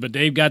Cousins, but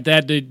they've got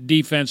that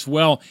defense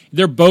well.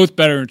 They're both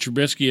better than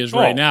Trubisky is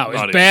right now.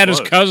 As bad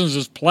as Cousins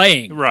is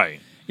playing. Right.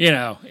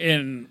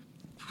 And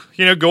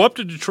go up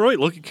to Detroit,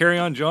 look at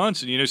Kerryon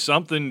Johnson.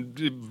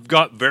 Something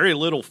got very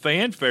little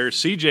fanfare.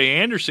 C.J.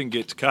 Anderson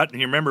gets cut,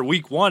 and you remember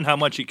week 1 how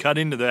much he cut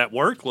into that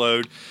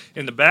workload.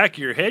 In the back of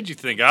your head, you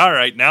think, all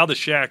right, now the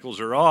shackles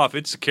are off.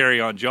 It's the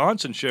Kerryon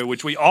Johnson show,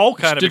 which we all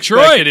kind of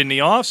expected in the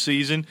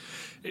offseason.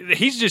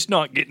 He's just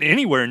not getting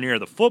anywhere near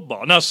the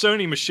football. Now,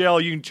 Sony Michel,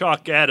 you can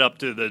chalk that up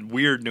to the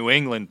weird New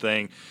England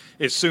thing.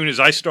 As soon as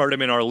I start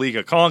him in our league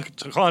of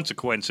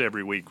consequence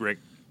every week, Rick,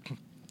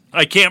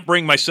 I can't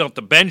bring myself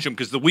to bench him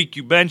because the week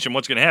you bench him,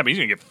 what's going to happen? He's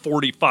going to get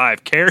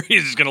 45 carries.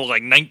 He's going to look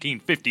like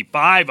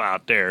 1955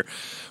 out there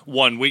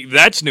one week.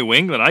 That's New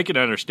England. I can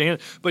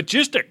understand. But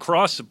just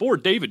across the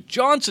board, David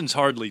Johnson's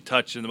hardly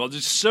touching the ball.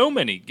 There's so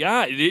many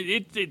guys.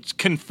 It's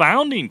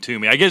confounding to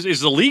me. I guess,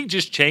 is the league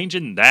just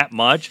changing that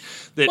much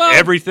that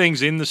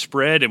everything's in the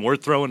spread and we're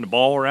throwing the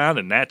ball around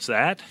and that's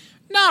that?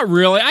 Not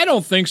really. I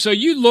don't think so.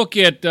 You look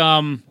at,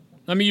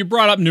 you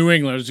brought up New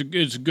England.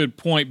 It's a good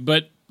point,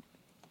 but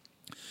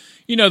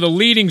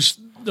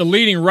the the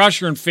leading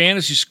rusher and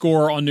fantasy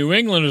scorer on New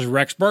England is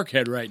Rex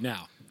Burkhead right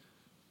now.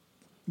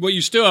 Well,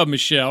 you still have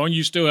Michelle and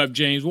you still have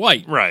James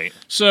White. Right.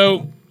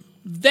 So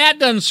that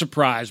doesn't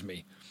surprise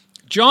me.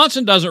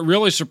 Johnson doesn't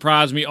really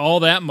surprise me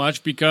all that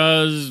much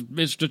because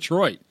it's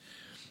Detroit.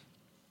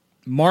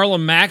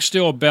 Marlon Mack's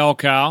still a bell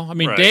cow. I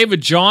mean, right.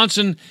 David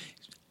Johnson,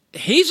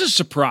 he's a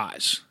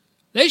surprise.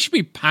 They should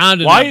be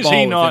pounding Why that is ball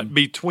he with not him.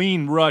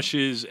 between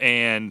rushes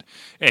and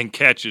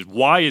catches?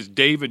 Why is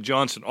David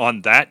Johnson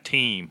on that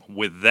team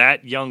with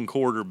that young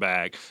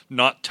quarterback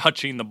not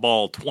touching the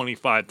ball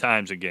 25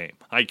 times a game?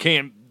 I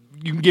can't.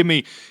 You can give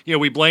me,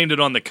 we blamed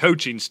it on the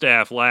coaching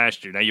staff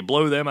last year. Now you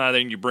blow them out of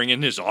there and you bring in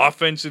this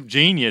offensive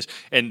genius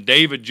and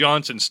David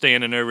Johnson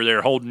standing over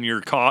there holding your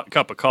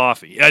cup of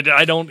coffee.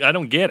 I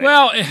don't get it.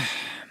 Well,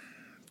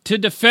 to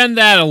defend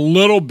that a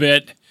little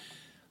bit,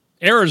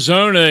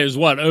 Arizona is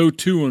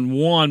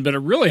 0-2-1, but it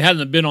really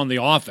hasn't been on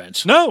the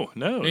offense. No.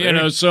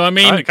 So I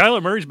mean,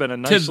 Kyler Murray's been a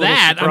nice little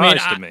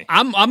surprise to me.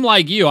 I'm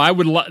like you. I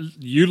would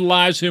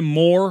utilize him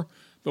more,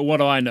 but what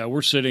do I know?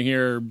 We're sitting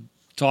here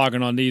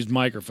talking on these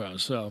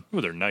microphones. So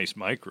well, they're nice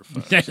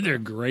microphones. They're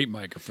great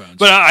microphones.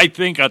 But I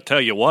think I'll tell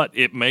you what,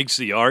 it makes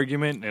the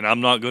argument, and I'm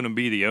not going to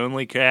be the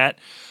only cat.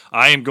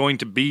 I am going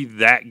to be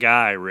that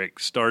guy, Rick,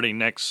 starting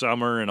next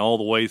summer and all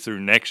the way through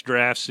next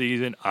draft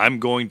season. I'm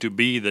going to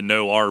be the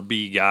no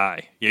RB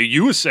guy.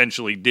 You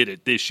essentially did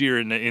it this year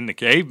in the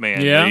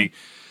Caveman League.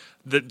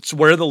 That's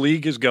where the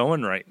league is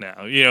going right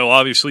now.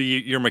 Obviously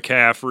your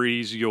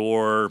McCaffreys,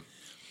 your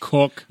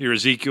Cook, your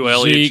Ezekiel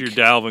Elliott, your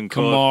Dalvin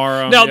Cook.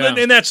 Kamara, now,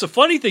 and that's the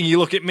funny thing. You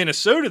look at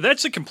Minnesota;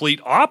 that's the complete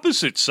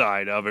opposite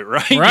side of it,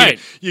 right? Right.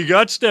 You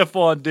got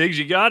Stephon Diggs,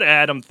 you got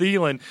Adam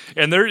Thielen,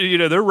 and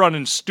they're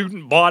running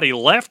student body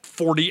left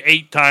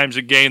 48 times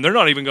a game. They're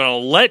not even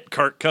going to let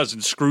Kirk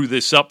Cousins screw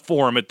this up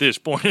for him at this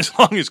point. As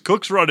long as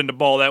Cook's running the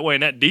ball that way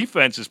and that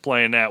defense is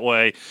playing that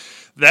way,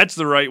 that's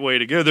the right way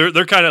to go.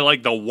 They're kind of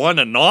like the one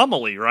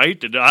anomaly,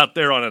 right? Out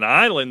there on an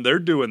island, they're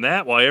doing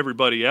that while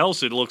everybody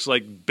else, it looks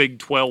like Big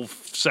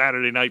 12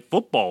 Saturday night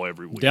football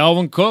every week.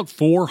 Dalvin Cook,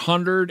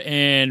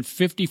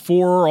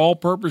 454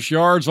 all-purpose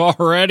yards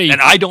already.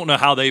 And I don't know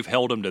how they've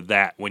held him to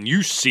that. When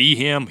you see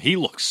him, he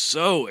looks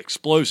so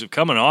explosive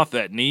coming off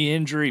that knee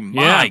injury.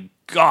 My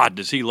God,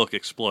 does he look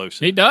explosive.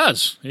 He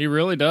does. He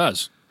really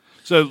does.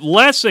 So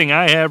last thing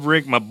I have,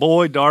 Rick, my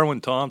boy Darwin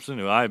Thompson,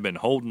 who I've been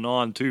holding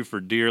on to for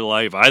dear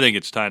life, I think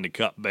it's time to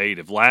cut bait.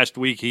 If last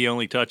week he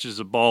only touches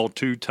the ball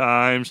 2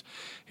 times,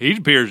 he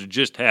appears to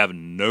just have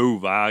no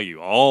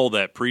value. All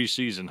that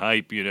preseason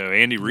hype,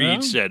 Andy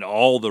Reid said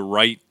all the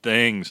right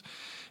things.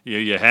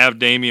 You have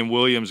Damian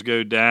Williams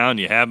go down.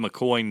 You have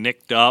McCoy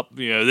nicked up.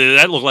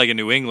 That looked like a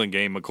New England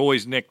game.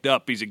 McCoy's nicked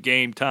up. He's at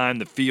game time.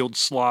 The field's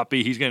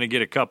sloppy. He's going to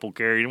get a couple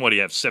carries. What do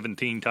you have,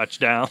 17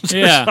 touchdowns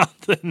or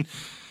something?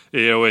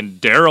 And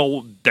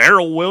Darrell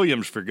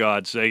Williams, for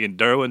God's sake, and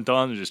Darwin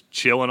Thompson just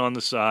chilling on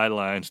the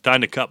sidelines.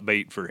 Time to cut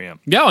bait for him.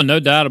 Yeah, well,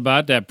 no doubt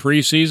about that.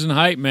 Preseason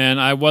hype, man.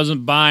 I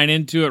wasn't buying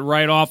into it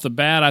right off the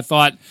bat. I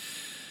thought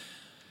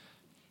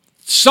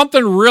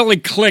something really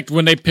clicked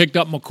when they picked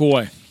up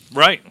McCoy.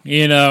 Right.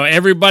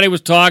 Everybody was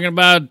talking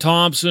about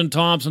Thompson,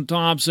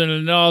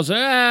 and all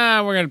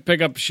said, we're going to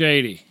pick up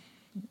Shady.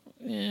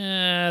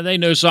 Yeah, they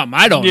know something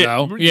I don't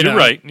know. You're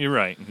right.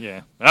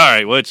 Yeah. All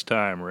right, well, it's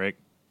time, Rick.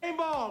 Game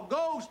ball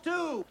goes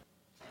to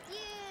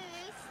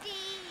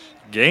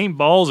Game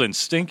balls and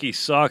stinky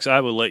socks.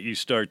 I will let you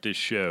start this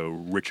show,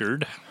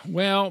 Richard.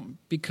 Well,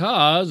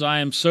 because I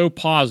am so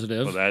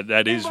positive. Well,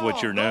 that is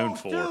what you're known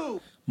for.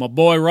 My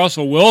boy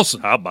Russell Wilson.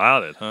 How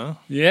about it, huh?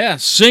 Yeah,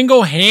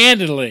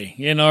 single-handedly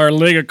in our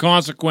League of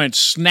Consequence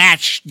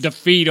snatched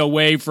defeat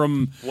away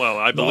from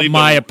I believe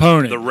my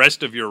opponent. The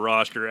rest of your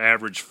roster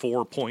averaged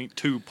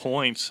 4.2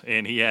 points,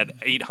 and he had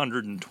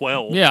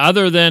 812. Yeah,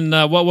 other than,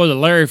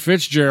 Larry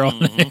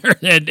Fitzgerald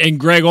and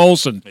Greg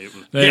Olson.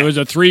 It was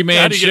a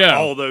 3-man How do you show. get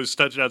all those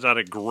touchdowns out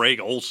of Greg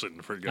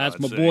Olson, for God's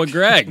sake? That's my boy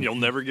Greg. You'll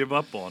never give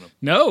up on him.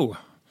 No.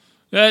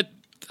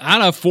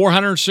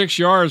 406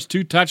 yards,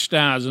 2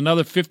 touchdowns,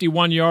 another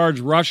 51 yards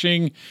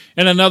rushing,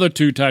 and another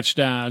 2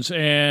 touchdowns,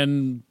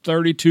 and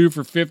 32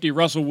 for 50.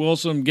 Russell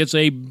Wilson gets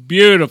a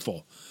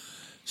beautiful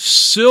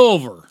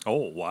silver.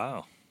 Oh,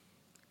 wow.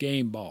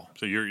 Game ball.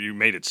 So you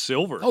made it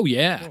silver. Oh,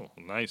 yeah. Oh,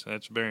 nice.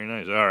 That's very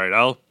nice. All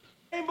right,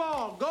 game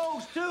ball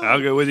goes to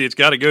I'll go with you. It's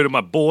got to go to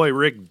my boy,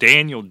 Rick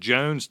Daniel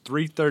Jones,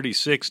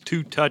 336,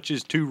 2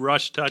 touches, 2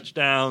 rush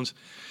touchdowns.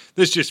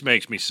 This just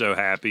makes me so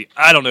happy.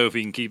 I don't know if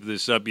he can keep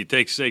this up. You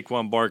take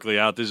Saquon Barkley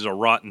out, this is a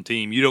rotten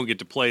team. You don't get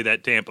to play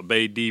that Tampa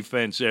Bay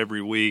defense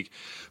every week.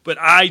 But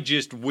I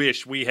just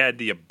wish we had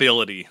the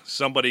ability,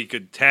 somebody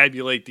could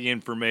tabulate the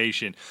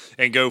information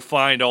and go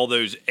find all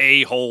those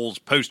a-holes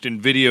posting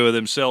video of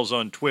themselves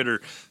on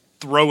Twitter,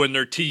 throwing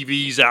their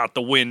TVs out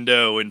the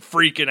window and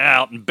freaking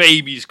out and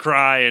babies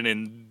crying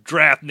and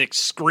draftniks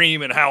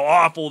screaming how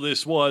awful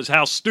this was,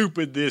 how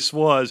stupid this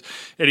was.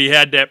 And he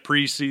had that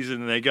preseason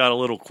and they got a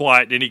little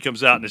quiet. Then he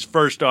comes out in his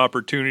first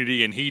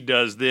opportunity and he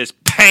does this.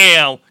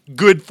 Bam!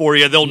 Good for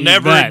you. They'll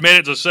never admit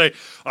it to say,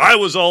 I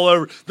was all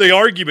over. The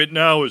argument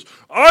now is,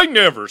 I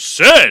never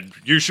said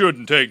you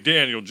shouldn't take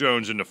Daniel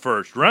Jones in the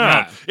first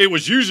round. Nah. It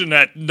was using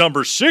that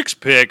number 6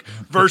 pick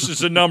versus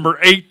the number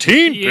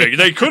 18 pick.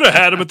 They could have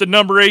had him at the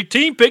number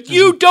 18 pick.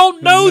 You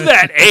don't know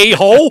that,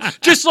 a-hole.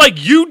 Just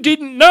like you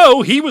didn't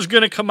know he was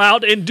going to come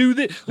out and do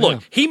this.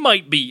 Look, he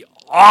might be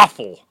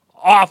awful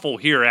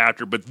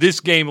hereafter, but this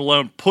game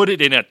alone, put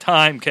it in a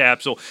time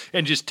capsule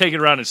and just take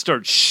it around and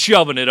start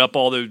shoving it up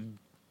all those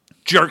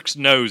jerks'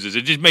 noses.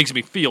 It just makes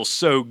me feel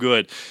so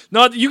good.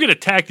 Not you can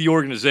attack the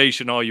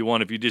organization all you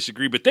want if you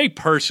disagree, but they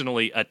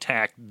personally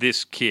attacked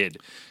this kid.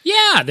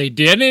 Yeah, they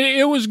did.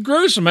 It was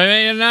gruesome. I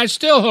mean, and I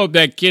still hope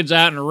that kid's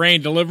out in the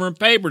rain delivering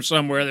paper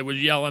somewhere that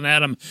was yelling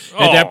at him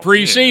at that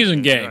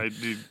preseason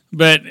game.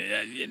 But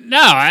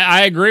no,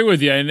 I agree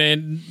with you,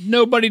 and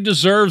nobody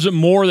deserves it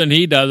more than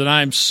he does, and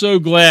I am so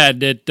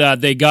glad that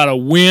they got a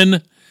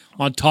win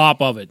on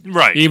top of it.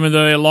 Right. Even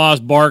though they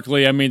lost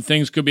Barkley, I mean,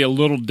 things could be a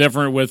little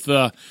different with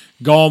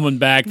Gallman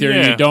back there.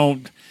 Yeah. You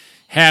don't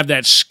have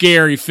that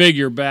scary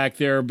figure back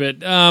there.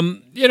 But,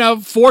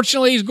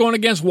 fortunately, he's going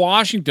against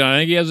Washington. I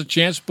think he has a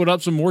chance to put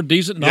up some more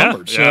decent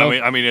numbers.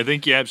 Yeah, I mean, I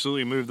think you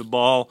absolutely moved the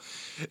ball.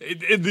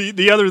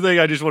 The other thing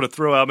I just want to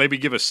throw out, maybe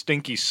give a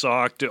stinky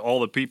sock to all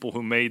the people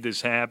who made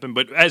this happen,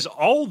 but as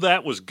all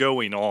that was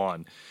going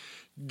on,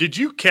 did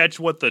you catch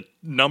what the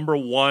number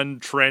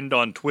one trend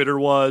on Twitter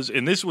was?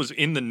 And this was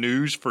in the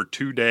news for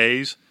 2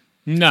 days.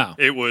 No.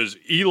 It was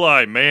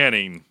Eli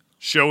Manning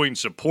showing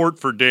support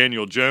for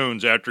Daniel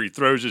Jones after he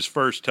throws his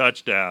first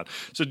touchdown.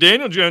 So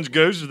Daniel Jones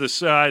goes to the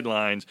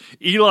sidelines.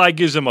 Eli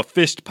gives him a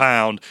fist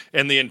pound,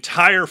 and the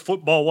entire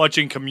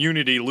football-watching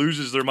community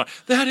loses their mind.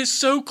 That is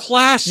so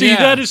classy. Yeah.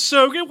 That is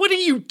so good. What are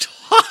you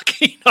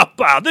talking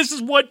about? This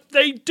is what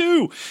they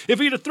do. If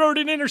he'd have thrown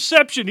an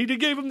interception, he'd have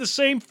gave him the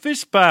same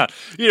fist pound.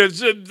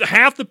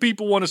 Half the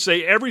people want to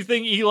say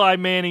everything Eli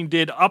Manning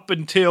did up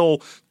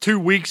until 2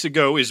 weeks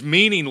ago is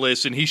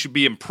meaningless, and he should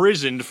be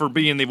imprisoned for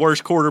being the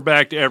worst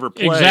quarterback to ever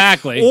play.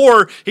 Exactly.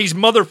 Or he's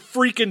Mother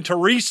freaking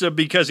Teresa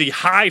because he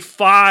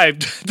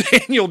high-fived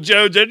Daniel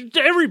Jones.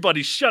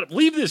 Everybody shut up.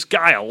 Leave this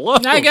guy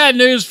alone. I got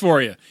news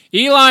for you.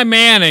 Eli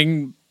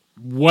Manning,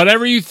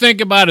 whatever you think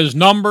about his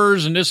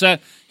numbers and this,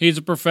 that, he's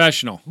a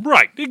professional.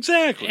 Right,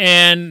 exactly.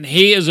 And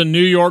he is a New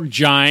York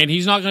Giant.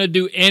 He's not going to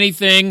do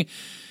anything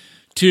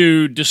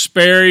to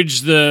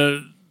disparage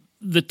the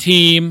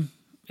team,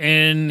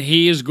 and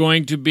he is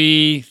going to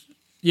be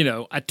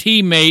a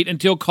teammate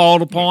until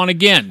called upon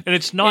again. And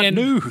it's not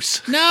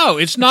news. No,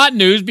 it's not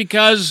news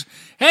because,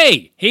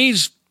 hey,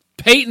 he's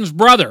Peyton's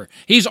brother.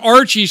 He's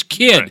Archie's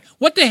kid. Right.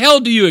 What the hell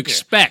do you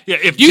expect? Yeah,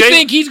 if do you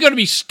think he's going to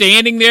be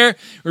standing there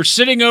or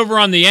sitting over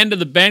on the end of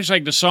the bench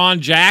like Desean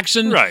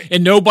Jackson, right,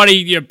 and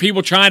nobody,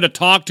 people trying to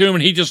talk to him,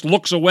 and he just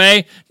looks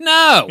away?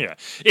 No. Yeah.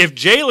 If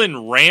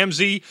Jalen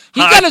Ramsey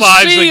he's got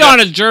a C on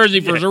his jersey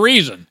for a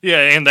reason. Yeah,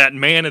 and that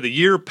Man of the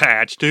Year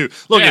patch, too.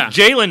 Look, if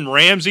Jalen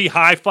Ramsey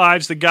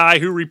high-fives the guy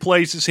who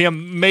replaces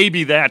him,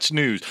 maybe that's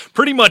news.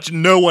 Pretty much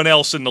no one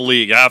else in the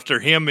league after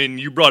him,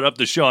 and you brought up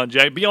Desean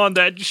Jackson. Beyond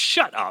that, just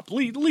shut up.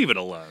 Leave it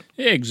alone.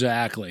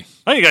 Exactly.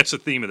 I think that's the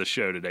theme of the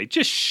show today.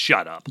 Just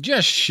shut up.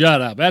 Just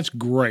shut up. That's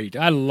great.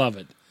 I love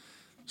it.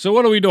 So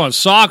what are we doing,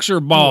 socks or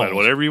balls? Well,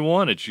 whatever you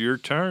want. It's your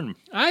turn.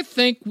 I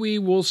think we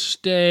will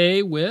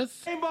stay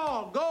with...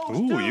 Ball goes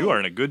Ooh, to. you are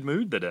in a good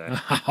mood today.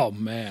 Oh,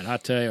 man, I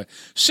tell you.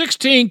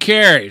 16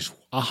 carries,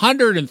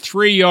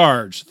 103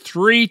 yards,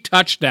 3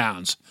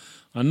 touchdowns.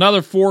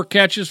 Another 4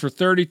 catches for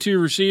 32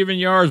 receiving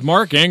yards.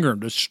 Mark Ingram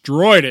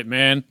destroyed it,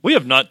 man. We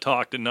have not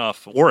talked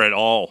enough or at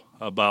all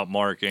about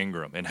Mark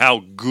Ingram and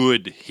how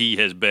good he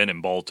has been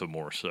in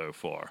Baltimore so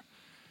far.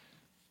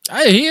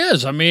 He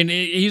is. I mean,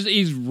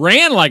 he's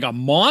ran like a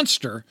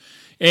monster.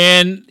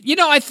 And,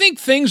 I think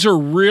things are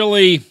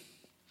really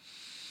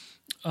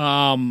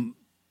coming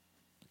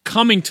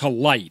to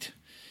light.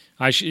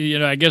 I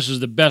guess is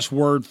the best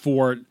word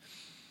for it.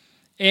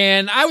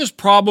 And I was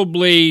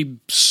probably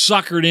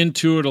suckered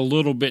into it a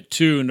little bit,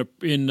 too,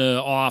 in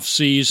the off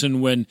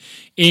season when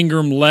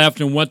Ingram left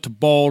and went to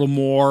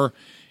Baltimore.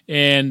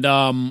 And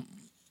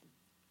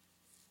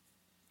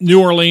New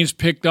Orleans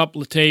picked up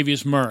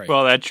Latavius Murray.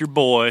 Well, that's your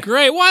boy.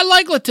 Great. Well, I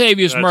like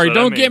Latavius Murray.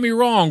 Don't get me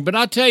wrong. But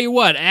I'll tell you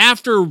what,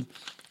 after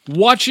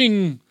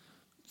watching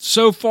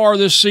so far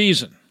this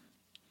season,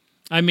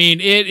 I mean,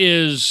 it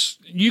is,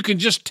 you can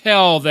just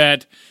tell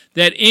that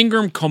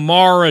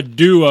Ingram-Kamara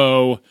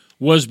duo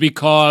was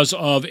because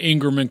of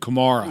Ingram and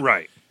Kamara.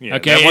 Right. Yeah,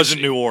 okay? That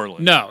wasn't New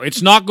Orleans. No,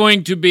 it's not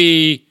going to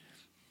be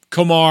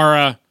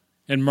Kamara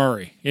and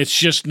Murray. It's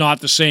just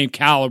not the same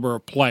caliber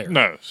of player.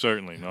 No,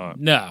 certainly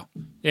not. No.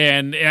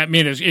 And, I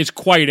mean, it's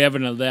quite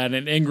evident of that,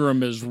 and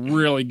Ingram is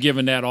really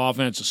giving that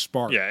offense a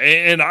spark. Yeah,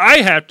 and I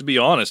have to be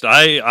honest,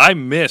 I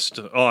missed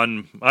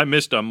on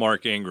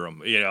Mark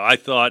Ingram. I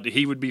thought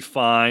he would be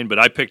fine, but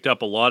I picked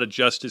up a lot of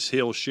Justice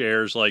Hill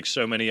shares like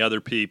so many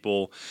other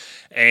people,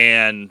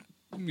 and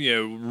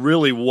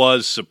really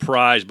was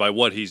surprised by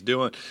what he's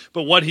doing.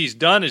 But what he's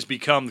done is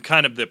become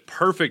kind of the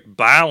perfect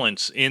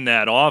balance in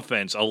that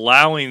offense,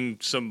 allowing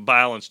some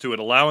balance to it,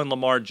 allowing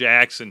Lamar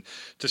Jackson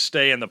to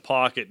stay in the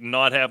pocket and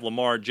not have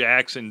Lamar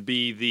Jackson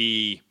be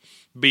the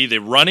be the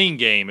running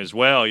game as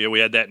well. We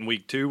had that in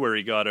week 2 where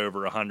he got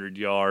over 100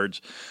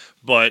 yards.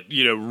 But,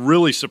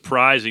 really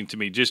surprising to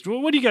me. Just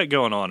what do you got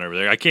going on over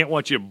there? I can't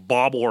watch you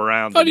bobble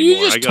around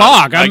anymore. You just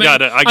talk.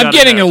 I'm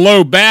getting a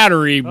low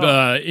battery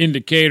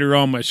indicator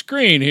on my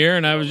screen here,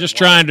 and I was just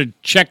trying to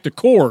check the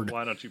cord.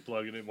 Why don't you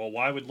plug it in? Well,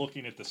 why would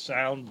looking at the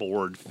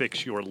soundboard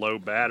fix your low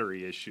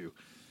battery issue?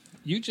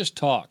 You just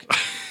talk.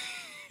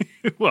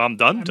 Well, I'm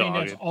done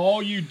talking. That's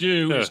all you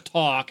do is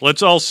talk.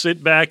 Let's all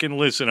sit back and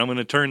listen. I'm going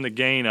to turn the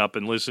gain up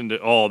and listen to.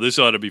 Oh, this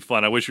ought to be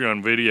fun. I wish you were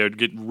on video to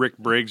get Rick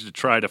Briggs to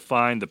try to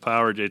find the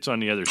power. It's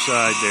on the other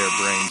side there,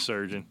 brain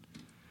surgeon.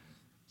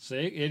 See,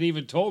 it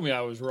even told me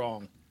I was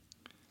wrong.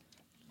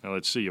 Now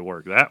let's see you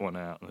work that one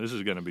out. This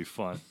is going to be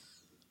fun.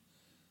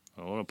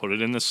 I want to put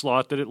it in the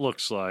slot that it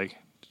looks like,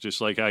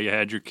 just like how you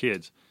had your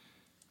kids.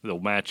 They'll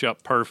match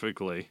up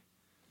perfectly.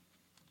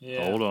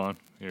 Yeah. Hold on.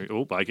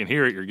 I can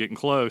hear it. You're getting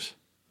close.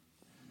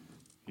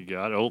 You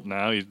got it. Oh,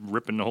 now he's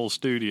ripping the whole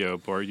studio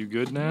apart. You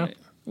good now?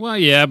 Well,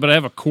 yeah, but I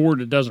have a cord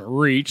that doesn't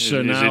reach,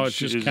 so now it's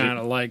just kind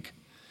of like,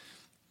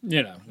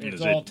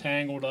 it's all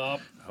tangled up.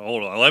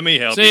 Hold on. Let me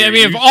help you. See,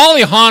 if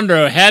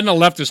Alejandro hadn't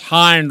left us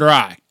high and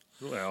dry,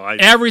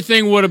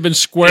 everything would have been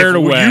squared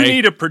away. You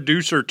need a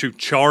producer to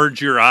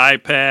charge your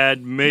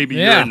iPad. Maybe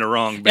you're in the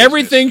wrong business.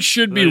 Everything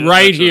should be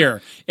right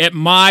here at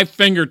my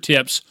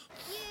fingertips.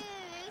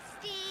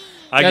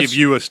 I give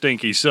you a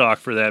stinky sock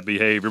for that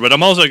behavior, but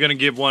I'm also going to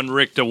give one,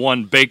 Rick, to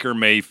one Baker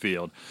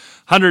Mayfield.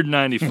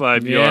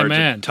 195 yards,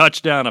 a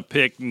touchdown, a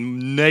pick,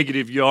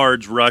 negative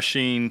yards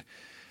rushing.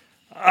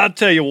 I'll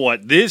tell you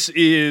what, this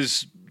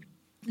is,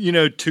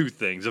 2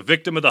 things. A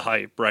victim of the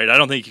hype, right? I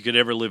don't think you could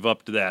ever live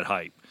up to that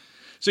hype.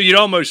 So you'd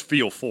almost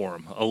feel for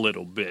him a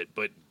little bit,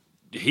 but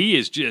he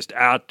is just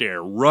out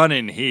there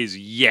running his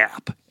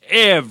yap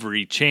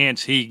every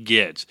chance he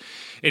gets.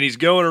 And he's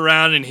going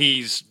around and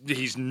he's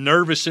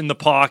nervous in the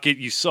pocket.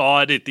 You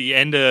saw it at the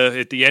end of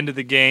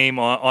the game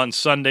on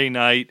Sunday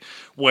night,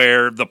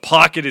 where the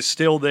pocket is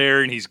still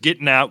there and he's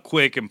getting out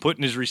quick and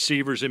putting his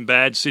receivers in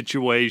bad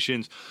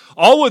situations.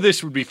 All of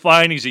this would be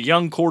fine. He's a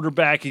young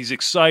quarterback. He's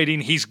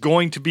exciting. He's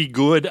going to be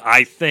good,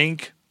 I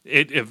think.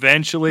 It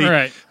eventually,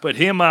 right. But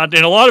him out,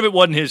 and a lot of it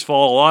wasn't his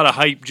fault. A lot of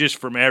hype just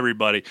from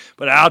everybody,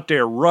 but out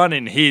there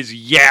running his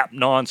yap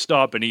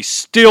nonstop, and he's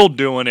still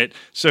doing it.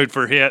 So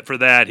for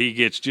that, he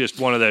gets just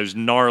one of those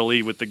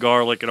gnarly with the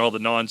garlic and all the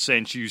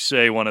nonsense you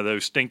say, one of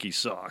those stinky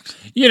socks.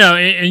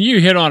 And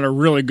you hit on a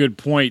really good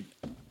point.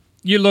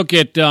 You look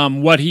at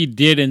what he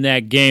did in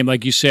that game,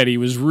 like you said, he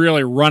was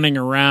really running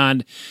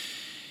around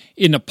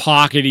in the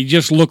pocket. He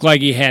just looked like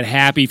he had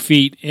happy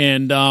feet,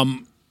 and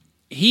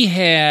he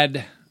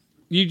had.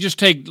 You just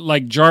take,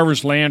 like,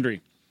 Jarvis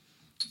Landry,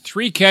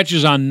 3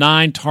 catches on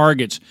 9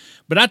 targets.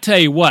 But I tell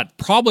you what,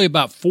 probably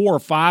about 4 or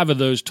 5 of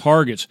those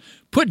targets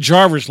put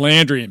Jarvis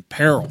Landry in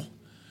peril.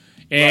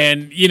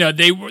 And,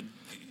 they were,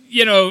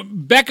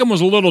 Beckham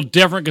was a little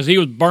different because he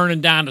was burning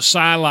down the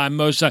sideline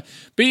most of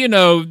the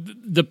time.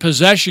 But, the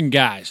possession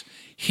guys,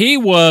 he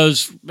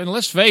was, and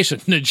let's face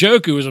it,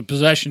 Njoku was a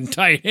possession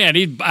tight end.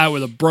 He's out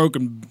with a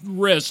broken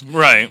wrist.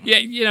 Right. Yeah,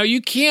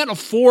 you can't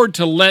afford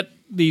to let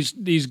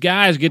these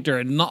guys get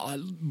their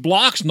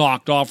blocks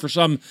knocked off for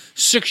some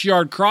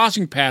 6-yard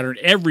crossing pattern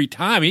every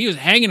time. He was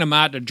hanging them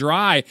out to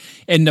dry,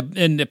 and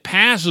the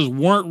passes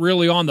weren't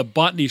really on the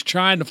button. He's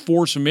trying to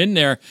force them in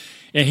there,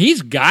 and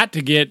he's got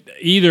to get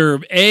either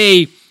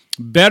A,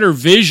 better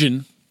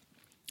vision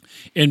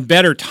and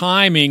better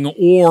timing,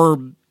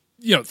 or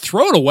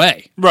throw it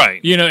away.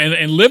 Right.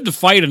 And live to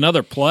fight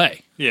another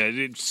play.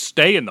 Yeah,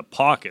 stay in the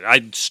pocket.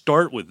 I'd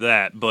start with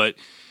that, but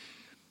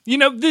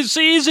this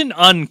isn't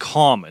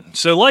uncommon.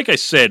 So like I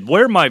said,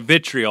 where my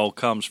vitriol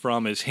comes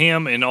from is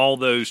him and all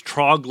those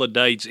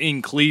troglodytes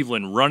in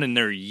Cleveland running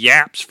their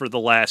yaps for the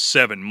last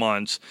 7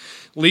 months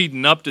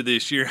leading up to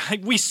this year.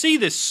 We see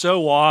this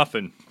so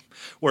often,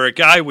 where a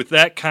guy with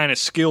that kind of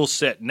skill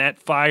set and that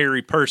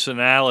fiery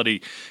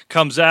personality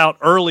comes out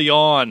early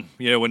on,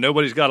 when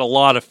nobody's got a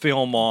lot of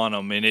film on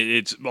them and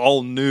it's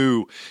all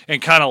new, and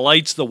kind of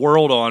lights the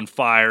world on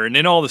fire. And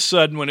then all of a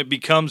sudden, when it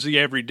becomes the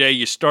everyday,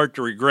 you start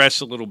to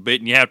regress a little bit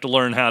and you have to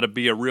learn how to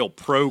be a real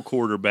pro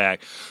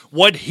quarterback.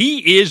 What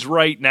he is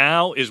right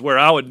now is where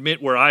I'll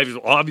admit where I've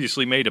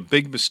obviously made a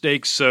big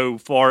mistake so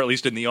far, at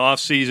least in the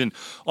offseason,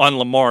 on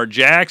Lamar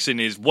Jackson,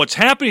 is what's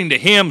happening to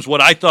him is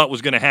what I thought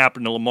was going to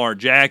happen to Lamar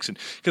Jackson,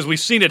 because we've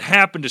seen it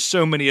happen to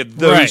so many of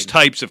those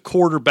types of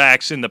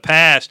quarterbacks in the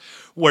past,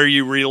 where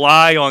you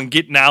rely on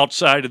getting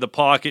outside of the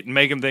pocket and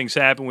making things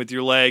happen with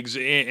your legs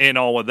and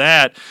all of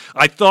that.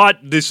 I thought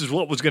this is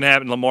what was going to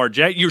happen to Lamar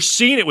Jackson. You're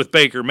seeing it with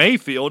Baker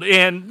Mayfield,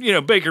 and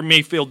Baker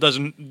Mayfield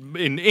doesn't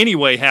in any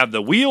way have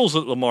the wheels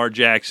that Lamar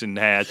Jackson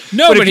has.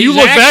 No, but if you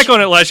look back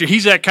on it last year,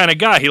 he's that kind of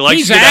guy. He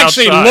likes to get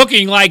outside. He's actually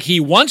looking like he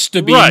wants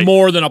to be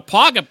more than a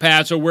pocket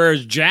passer,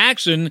 whereas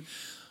Jackson,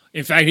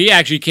 in fact, he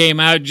actually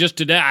came out just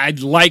today. I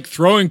like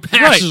throwing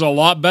passes a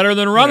lot better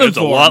than running for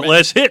him. It's a lot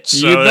less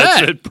hits, so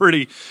that's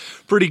pretty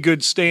pretty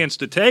good stance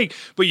to take.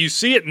 But you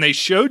see it, and they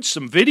showed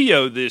some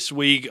video this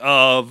week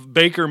of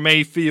Baker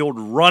Mayfield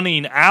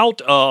running out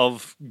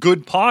of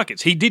good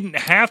pockets. He didn't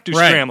have to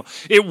scramble.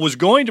 It was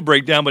going to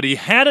break down, but he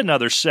had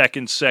another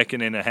second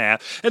and a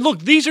half. And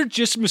look, these are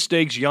just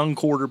mistakes young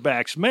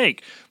quarterbacks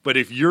make. But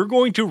if you're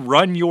going to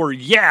run your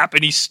yap,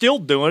 and he's still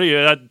doing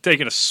it,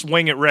 taking a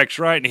swing at Rex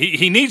Wright, and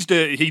he needs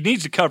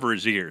to cover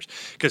his ears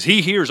because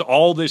he hears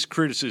all this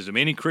criticism,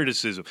 any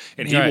criticism,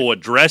 and he will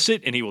address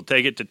it and he will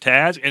take it to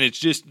task. And it's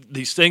just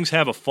these things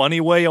have a funny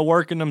way of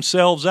working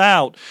themselves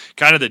out.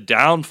 Kind of the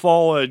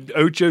downfall of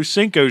Ocho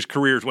Cinco's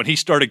careers when he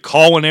started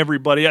calling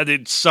everybody out.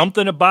 It's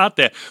something about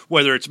that,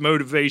 whether it's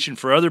motivation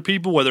for other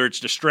people, whether it's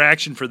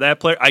distraction for that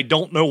player. I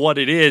don't know what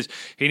it is.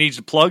 He needs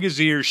to plug his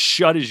ears,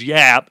 shut his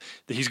yap.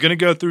 He's going to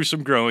go through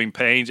some growing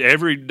pains.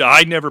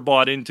 I never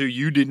bought into,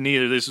 you didn't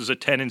either, this is a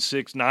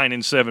 10-6,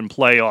 9-7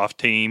 playoff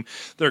team.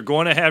 They're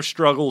going to have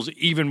struggles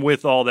even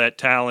with all that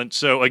talent.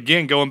 So,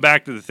 again, going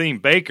back to the theme,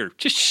 Baker,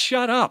 just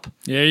shut up.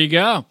 There you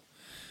go.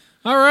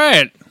 All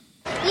right.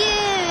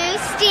 You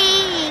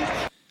stink.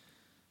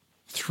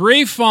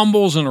 3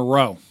 fumbles in a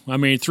row.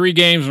 3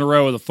 games in a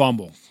row with a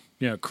fumble.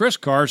 Chris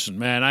Carson,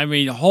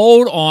 man,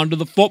 hold on to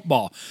the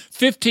football.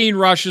 15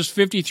 rushes,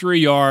 53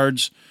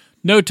 yards,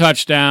 no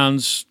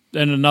touchdowns,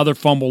 and another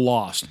fumble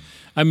lost.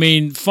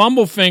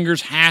 Fumble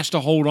Fingers has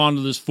to hold on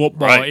to this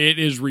football. Right. It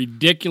is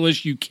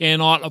ridiculous. You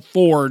cannot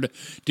afford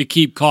to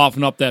keep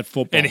coughing up that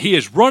football. And he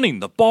is running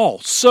the ball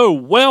so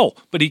well,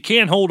 but he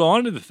can't hold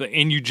on to the thing.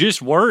 And you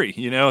just worry.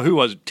 Who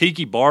was it?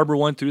 Tiki Barber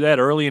went through that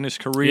early in his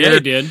career. Yeah, he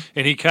did.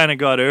 And he kind of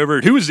got over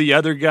it. Who was the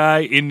other guy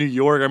in New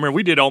York? I remember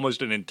we did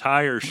almost an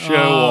entire show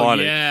on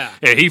it.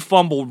 And he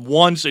fumbled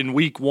once in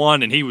week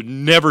 1, and he was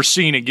never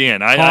seen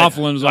again. I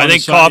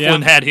think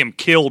Coughlin had him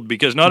killed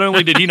because not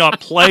only did he not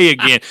play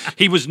again,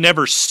 he was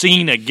never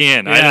seen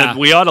again. Yeah.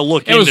 We ought to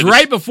look into it. It was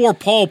right before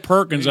Paul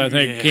Perkins, I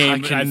think, came.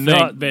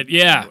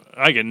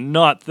 I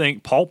cannot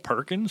think. Paul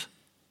Perkins?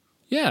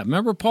 Yeah,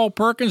 remember Paul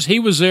Perkins? He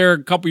was there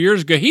a couple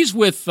years ago. He's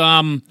with,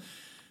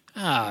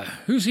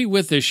 who's he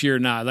with this year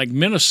now? Like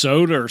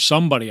Minnesota or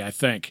somebody, I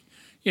think.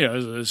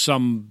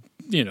 Some,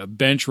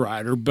 bench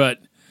rider. But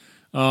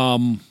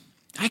I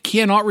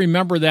cannot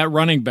remember that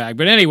running back.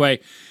 But anyway,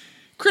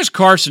 Chris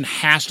Carson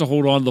has to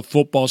hold on to the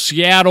football.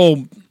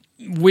 Seattle,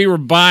 we were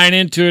buying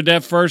into it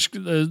that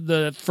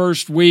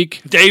first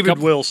week. David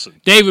Wilson.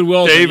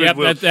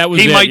 That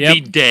was he it. Might be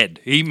dead.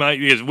 He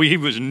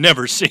was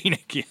never seen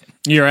again.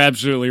 You're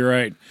absolutely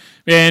right.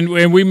 And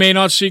we may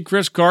not see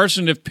Chris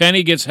Carson if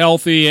Penny gets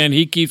healthy and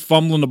he keeps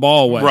fumbling the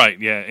ball away. Right,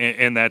 yeah,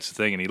 and that's the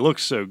thing. And he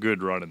looks so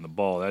good running the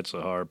ball. That's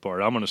the hard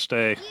part. I'm going to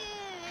stay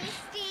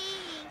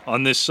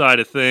on this side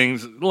of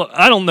things. Look,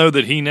 I don't know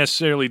that he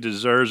necessarily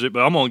deserves it, but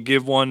I'm going to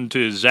give one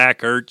to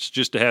Zach Ertz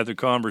just to have the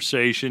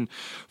conversation.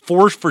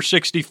 4 for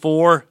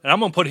 64, and I'm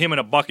going to put him in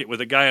a bucket with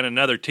a guy on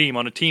another team,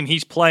 on a team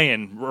he's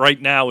playing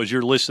right now as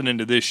you're listening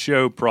to this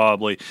show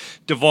probably,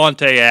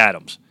 Devontae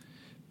Adams.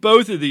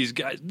 Both of these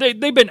guys, they've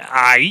been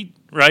aight,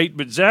 right?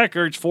 But Zach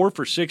Ertz, 4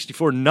 for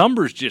 64,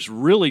 numbers just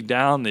really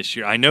down this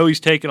year. I know he's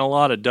taken a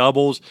lot of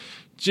doubles.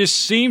 Just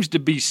seems to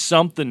be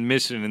something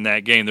missing in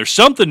that game. There's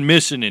something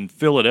missing in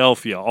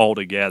Philadelphia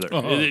altogether.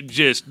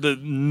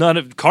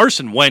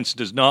 Carson Wentz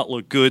does not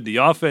look good. The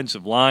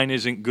offensive line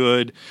isn't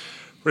good.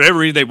 Whatever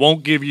reason, they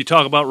won't give you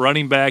talk about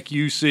running back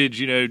usage.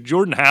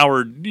 Jordan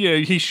Howard,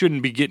 he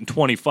shouldn't be getting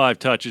 25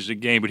 touches a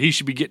game, but he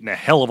should be getting a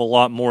hell of a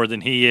lot more than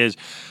he is.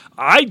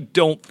 I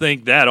don't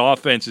think that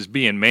offense is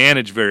being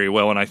managed very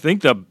well, and I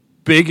think the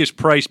biggest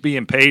price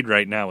being paid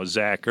right now is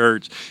Zach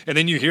Ertz. And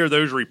then you hear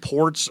those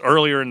reports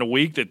earlier in the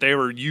week that they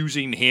were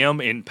using him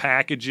in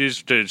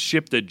packages to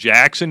ship to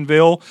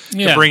Jacksonville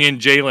to bring in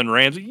Jalen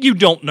Ramsey. You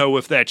don't know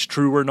if that's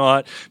true or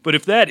not, but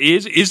if that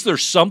is there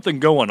something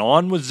going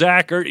on with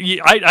Zach Ertz?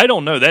 I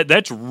don't know.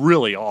 That's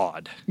really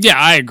odd. Yeah,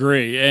 I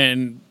agree.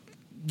 And,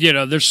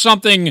 there's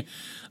something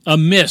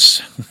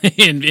amiss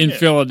in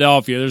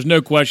Philadelphia. There's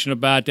no question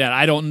about that.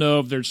 I don't know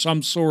if there's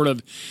some sort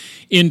of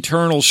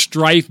internal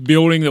strife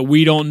building that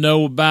we don't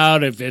know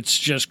about, if it's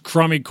just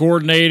crummy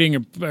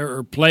coordinating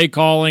or play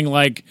calling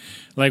like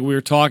we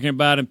were talking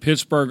about in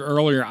Pittsburgh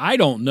earlier. I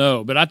don't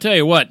know. But I tell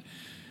you what,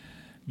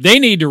 they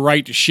need to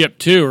right the ship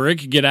too, or it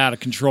could get out of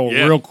control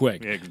real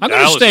quick. Yeah, I'm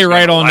going to stay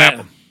right on that.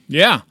 Them.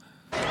 Yeah.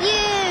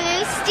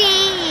 You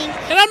stink.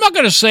 And I'm not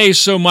going to say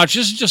so much.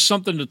 This is just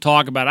something to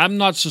talk about. I'm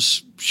not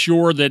so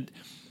sure that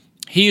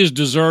he is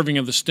deserving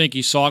of the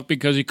stinky sock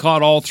because he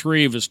caught all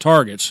 3 of his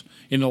targets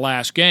in the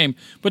last game.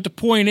 But the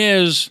point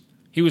is,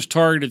 he was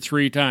targeted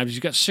 3 times.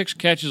 He's got 6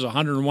 catches,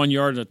 101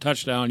 yards, and a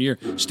touchdown a year.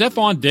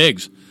 Stephon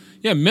Diggs.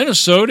 Yeah,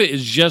 Minnesota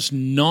is just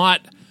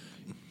not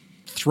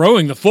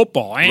throwing the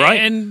football. Right.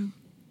 And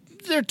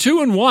they're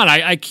 2-1.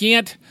 I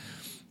can't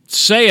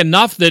say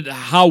enough that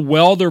how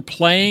well they're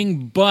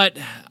playing, but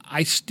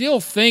I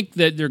still think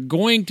that they're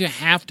going to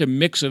have to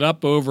mix it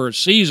up over a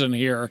season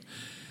here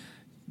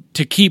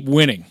to keep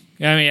winning.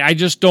 I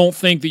just don't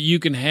think that you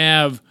can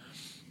have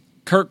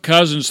Kirk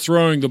Cousins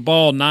throwing the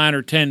ball 9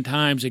 or 10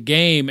 times a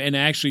game and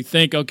actually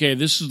think, okay,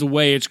 this is the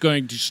way it's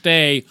going to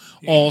stay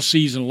all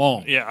season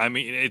long. Yeah, I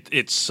mean,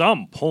 at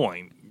some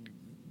point,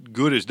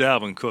 good as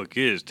Dalvin Cook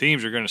is,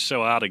 teams are going to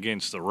sell out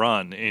against the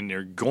run, and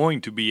they're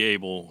going to be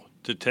able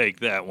to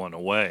take that one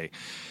away.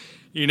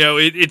 You know,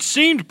 it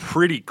seemed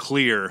pretty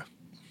clear,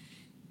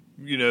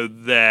 you know,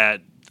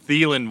 that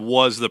Thielen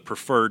was the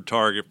preferred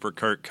target for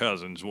Kirk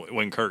Cousins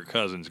when Kirk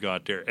Cousins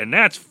got there, and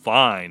that's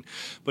fine.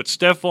 But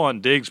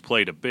Stephon Diggs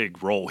played a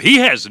big role. He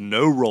has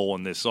no role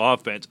in this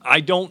offense. I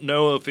don't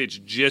know if it's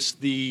just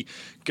the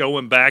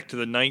going back to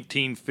the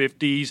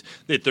 1950s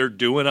that they're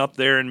doing up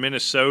there in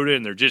Minnesota,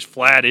 and they're just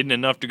flat isn't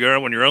enough to go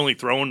around. When you're only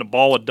throwing the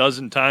ball a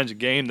dozen times a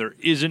game, there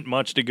isn't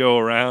much to go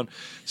around.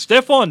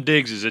 Stephon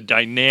Diggs is a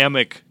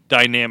dynamic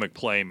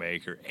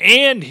playmaker.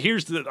 And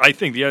I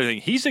think the other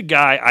thing, he's a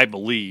guy I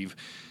believe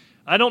 –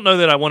 I don't know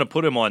that I want to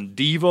put him on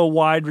diva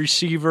wide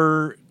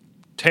receiver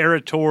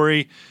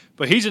territory,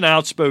 but he's an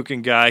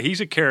outspoken guy. He's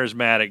a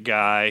charismatic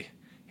guy.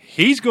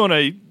 He's going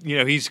to, you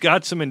know, he's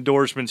got some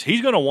endorsements.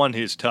 He's going to want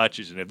his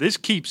touches. And if this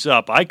keeps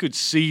up, I could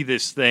see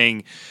this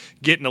thing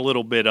getting a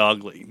little bit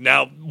ugly.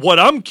 Now, what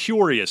I'm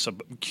curious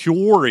about,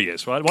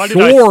 why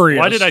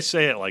did I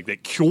say it like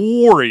that?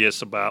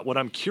 Curious about, what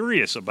I'm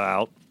curious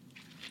about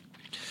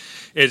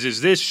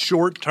is this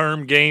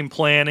short-term game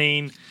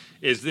planning?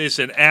 Is this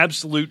an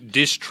absolute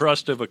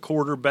distrust of a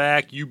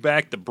quarterback? You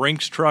back the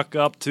Brinks truck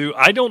up to?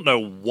 I don't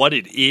know what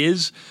it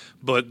is,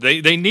 but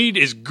they need,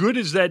 as good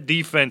as that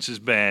defense has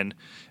been,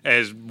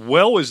 as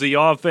well as the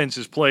offense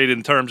has played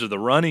in terms of the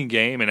running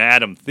game and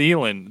Adam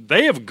Thielen,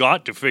 they have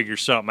got to figure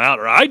something out,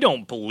 or I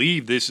don't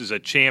believe this is a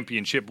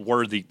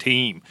championship-worthy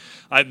team.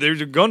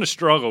 They're going to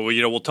struggle.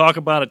 You know, we'll talk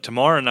about it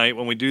tomorrow night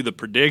when we do the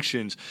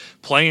predictions.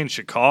 Playing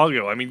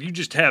Chicago, I mean, you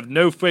just have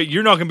no faith.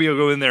 You're not going to be able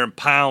to go in there and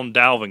pound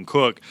Dalvin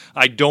Cook.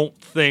 I don't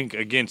think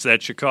against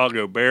that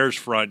Chicago Bears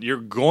front.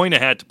 You're going to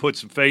have to put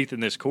some faith in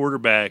this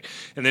quarterback,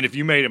 and then if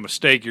you made a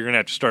mistake, you're going to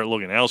have to start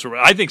looking elsewhere.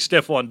 I think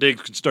Stephon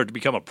Diggs could start to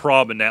become a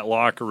problem in that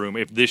locker room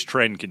if this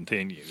trend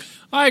continues.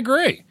 I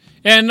agree.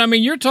 And, I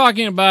mean, you're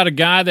talking about a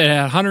guy that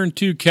had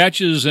 102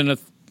 catches and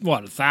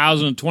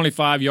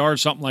 1,025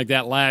 yards, something like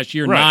that last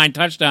year, right. 9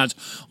 touchdowns,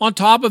 on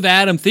top of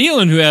Adam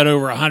Thielen, who had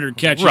over 100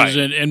 catches right.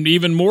 and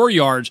even more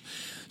yards.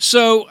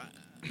 So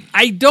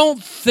I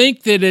don't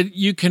think that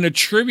you can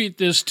attribute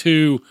this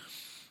to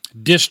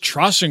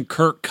distrusting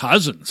Kirk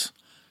Cousins.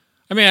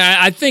 I mean,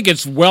 I think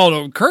it's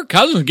Kirk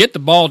Cousins get the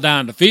ball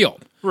down the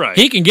field. Right.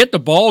 He can get the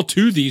ball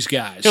to these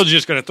guys. He's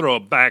just going to throw a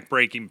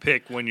back-breaking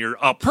pick when you're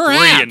up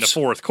 3 in the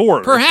fourth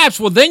quarter. Perhaps.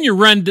 Well, then you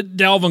run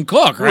Delvin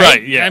Cook, right?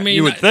 Right, yeah. I mean,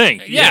 you would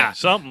think. Yeah.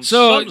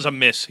 Something's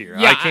amiss here.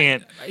 Yeah, I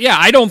can't.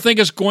 I don't think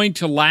it's going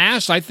to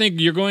last. I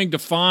think you're going to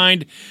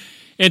find,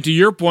 and to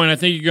your point, I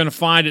think you're going to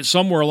find it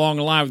somewhere along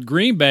the line with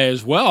Green Bay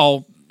as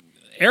well.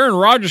 Aaron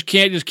Rodgers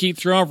can't just keep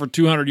throwing for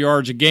 200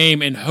 yards a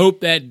game and hope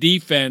that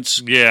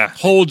defense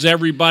holds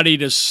everybody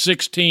to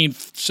 16,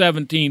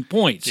 17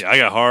 points. Yeah, I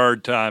got a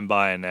hard time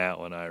buying that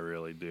one. I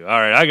really do. All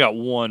right, I got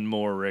one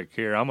more, Rick,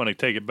 here. I'm going to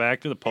take it back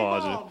to the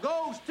positive.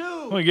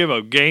 I'm going to give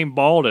a game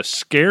ball to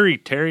scary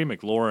Terry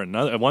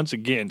McLaurin. Once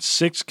again,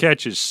 6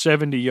 catches,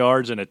 70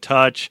 yards, and a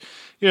touch.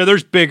 You know,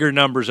 there's bigger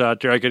numbers out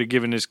there I could have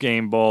given this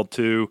game ball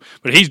to,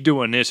 but he's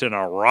doing this in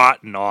a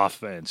rotten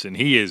offense, and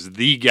he is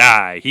the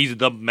guy. He's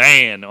the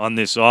man on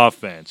this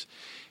offense.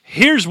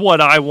 Here's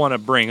what I want to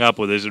bring up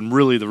with this, and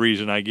really the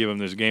reason I give him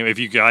this game. If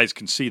you guys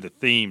can see the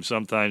theme,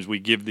 sometimes we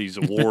give these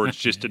awards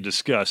just to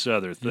discuss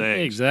other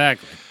things.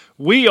 Exactly.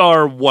 We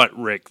are,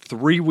 Rick,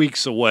 3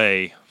 weeks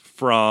away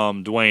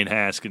from Dwayne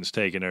Haskins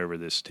taking over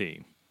this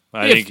team.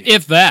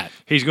 If that.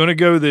 He's going to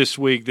go this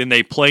week. Then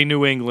they play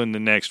New England the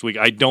next week.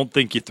 I don't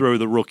think you throw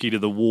the rookie to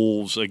the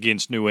Wolves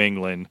against New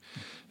England.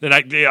 Then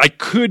I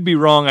could be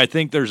wrong. I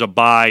think there's a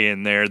bye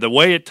in there. The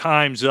way it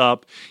times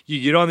up,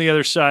 you get on the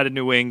other side of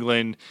New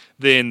England,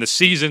 then the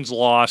season's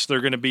lost. They're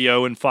going to be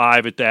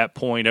 0-5 at that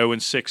point,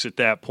 0-6 at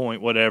that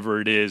point, whatever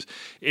it is.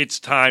 It's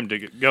time to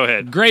go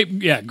ahead.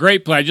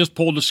 Great play. I just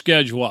pulled the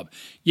schedule up.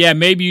 Yeah,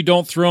 maybe you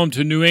don't throw him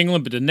to New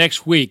England, but the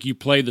next week you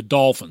play the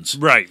Dolphins.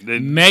 Right.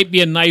 It might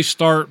be a nice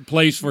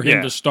place for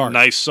him to start.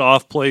 Nice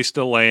soft place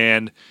to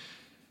land.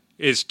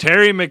 Is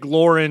Terry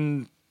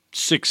McLaurin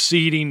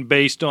succeeding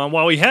based on,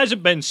 while he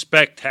hasn't been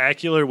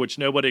spectacular, which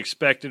nobody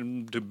expected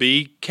him to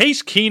be,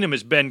 Case Keenum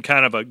has been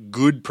kind of a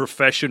good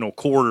professional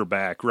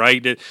quarterback,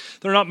 right?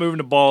 They're not moving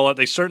the ball out.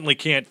 They certainly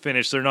can't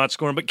finish. They're not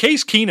scoring. But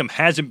Case Keenum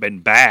hasn't been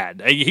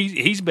bad.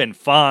 He's been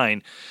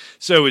fine.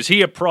 So is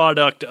he a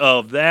product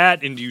of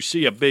that? And do you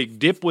see a big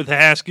dip with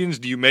Haskins?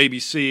 Do you maybe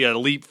see a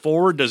leap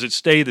forward? Does it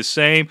stay the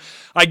same?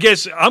 I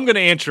guess I'm going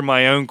to answer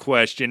my own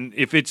question.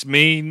 If it's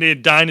me, in a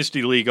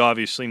Dynasty League,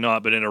 obviously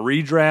not, but in a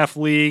redraft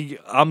league,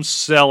 I'm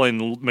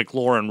selling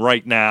McLaurin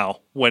right now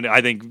when I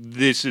think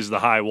this is the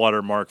high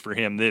water mark for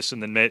him this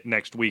in the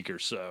next week or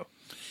so.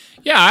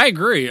 Yeah, I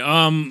agree.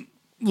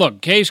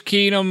 Look, Case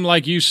Keenum,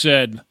 like you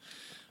said,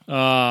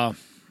 I'm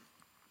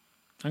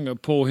going to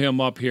pull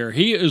him up here.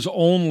 He is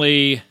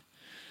only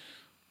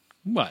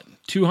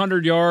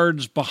 200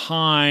 yards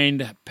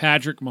behind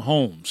Patrick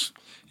Mahomes.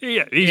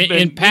 Yeah,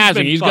 in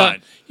passing. He's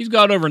been He's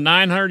got over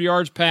 900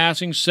 yards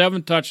passing,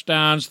 7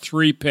 touchdowns,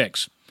 3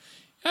 picks.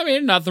 I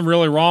mean, nothing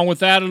really wrong with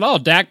that at all.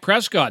 Dak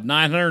Prescott,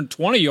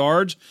 920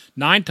 yards,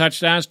 9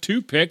 touchdowns,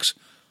 2 picks.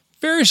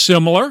 Very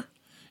similar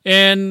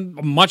and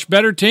a much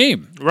better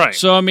team. Right.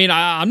 So, I mean,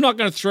 I'm not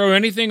going to throw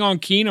anything on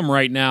Keenum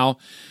right now,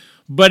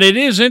 but it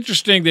is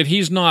interesting that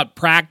he's not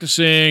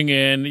practicing,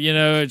 and, you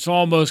know, it's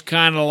almost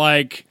kind of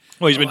like...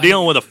 Well, he's been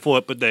dealing with a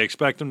foot, but they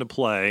expect him to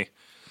play.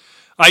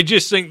 I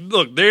just think,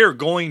 look, they're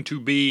going to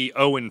be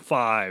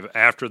 0-5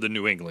 after the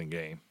New England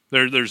game.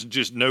 There's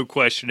just no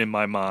question in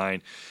my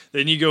mind.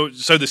 Then you go,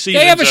 so the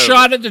season's They have a over.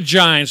 shot at the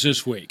Giants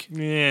this week.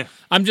 Yeah.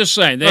 I'm just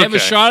saying. They have a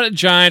shot at the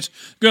Giants.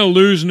 Going to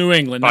lose New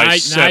England. By Now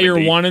 70. you're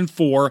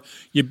 1-4.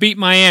 You beat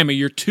Miami.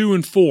 You're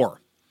 2-4.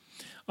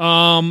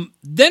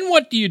 Then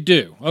what do you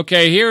do?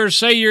 Okay,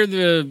 say you're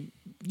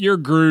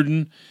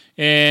Gruden,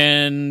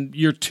 and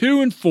you're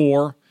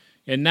 2-4,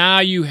 and now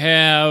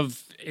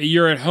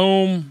you're at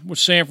home with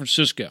San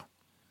Francisco.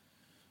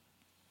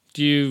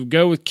 Do you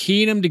go with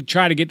Keenum to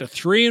try to get to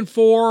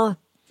 3-4?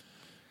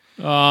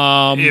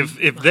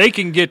 If they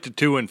can get to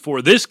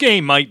 2-4, this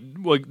game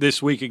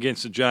this week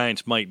against the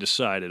Giants might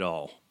decide it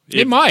all.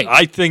 It might.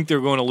 I think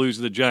they're going to lose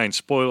the Giants.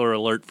 Spoiler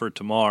alert for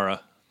tomorrow.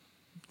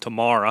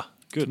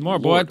 Good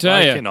Lord, boy, I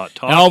tell you. cannot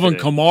talk Alvin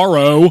today.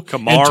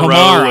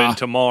 Kamara and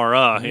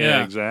Tamara.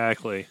 Yeah,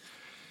 exactly.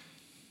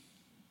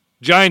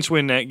 Giants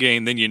win that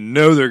game, then you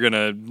know they're going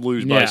to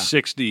lose by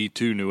 60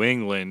 to New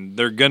England.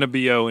 They're going to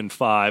be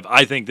 0-5.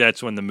 I think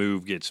that's when the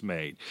move gets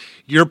made.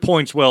 Your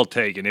point's well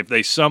taken. If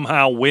they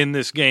somehow win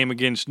this game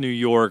against New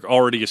York,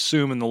 already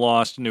assuming the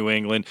loss to New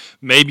England,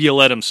 maybe you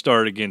let them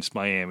start against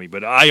Miami.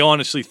 But I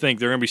honestly think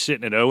they're going to be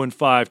sitting at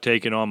 0-5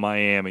 taking on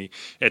Miami.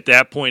 At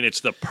that point, it's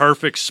the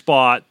perfect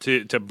spot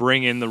to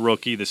bring in the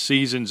rookie. The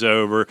season's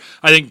over.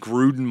 I think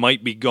Gruden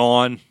might be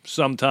gone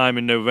sometime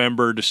in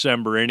November,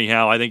 December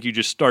anyhow. I think you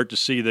just start to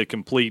see the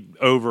complete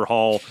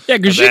overhaul. Yeah,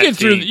 because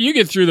you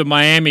get through the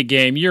Miami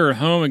game, you're at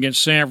home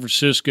against San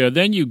Francisco,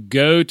 then you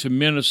go to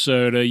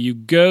Minnesota, you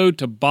go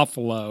to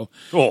Buffalo,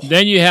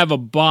 then you have a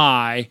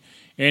bye,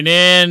 and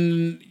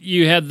then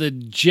you have the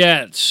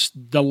Jets,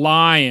 the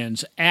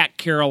Lions, at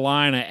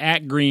Carolina,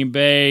 at Green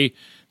Bay,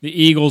 the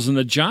Eagles, and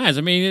the Giants.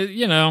 I mean,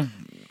 you know,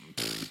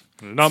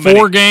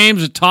 four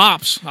games at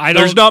tops.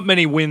 There's not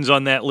many wins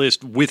on that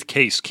list with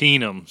Case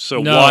Keenum, so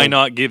why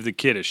not give the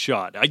kid a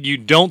shot? You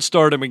don't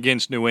start him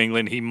against New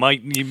England. He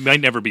might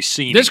never be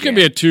seen. This again. could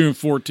be a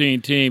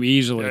 2-14 team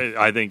easily.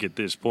 I think at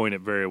this point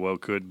it very well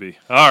could be.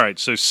 All right,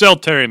 so sell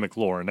Terry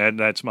McLaurin.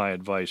 That's my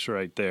advice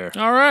right there.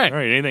 All right.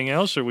 Anything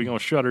else, or are we going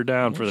to shut her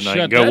down for the night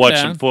and go watch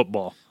some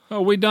football?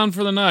 Oh, we done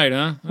for the night,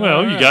 huh?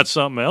 Well, you got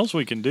something else,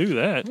 we can do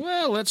that.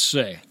 Well, let's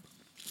see.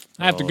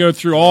 I have to go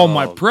through all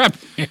my prep.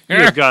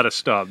 You've got to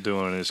stop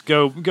doing this.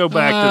 Go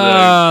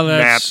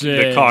back to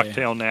the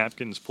cocktail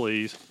napkins,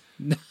 please.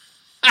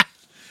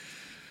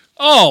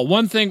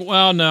 One thing.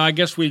 Well, no, I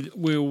guess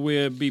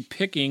we'll be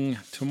picking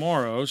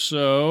tomorrow.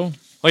 So.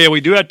 Oh, yeah,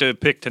 we do have to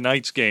pick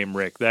tonight's game,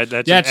 Rick. That's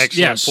an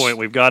excellent point.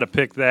 We've got to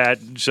pick that,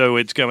 so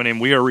it's coming in.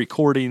 We are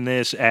recording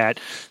this at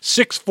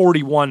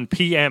 6:41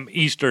 p.m.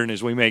 Eastern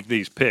as we make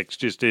these picks,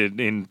 just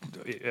in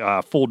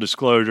full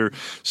disclosure.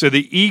 So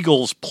the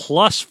Eagles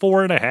plus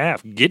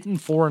 4.5, getting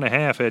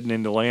 4.5 heading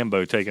into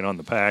Lambeau, taking on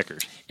the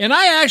Packers. And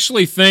I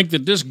actually think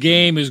that this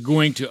game is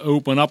going to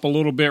open up a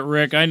little bit,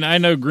 Rick. I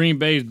know Green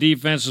Bay's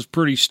defense is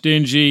pretty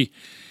stingy,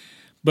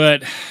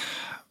 but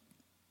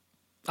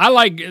I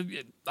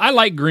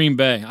like Green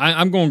Bay.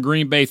 I'm going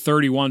Green Bay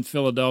 31,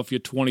 Philadelphia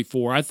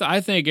 24.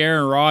 I think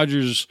Aaron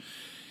Rodgers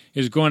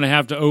is going to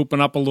have to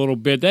open up a little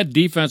bit. That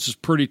defense is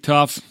pretty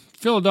tough.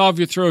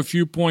 Philadelphia throw a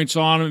few points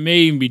on them. It may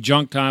even be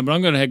junk time, but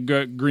I'm going to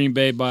head Green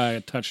Bay by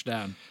a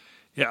touchdown.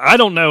 Yeah, I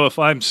don't know if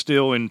I'm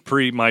still in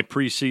my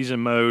preseason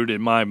mode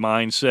in my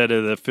mindset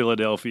of the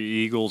Philadelphia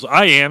Eagles.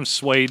 I am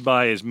swayed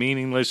by as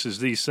meaningless as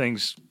these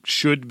things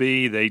should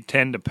be. They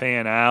tend to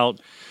pan out.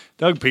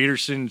 Doug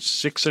Peterson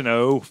 6-0,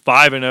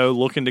 5-0,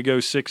 looking to go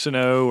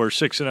 6-0, or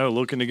 6-0,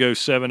 looking to go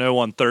 7-0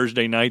 on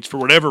Thursday nights. For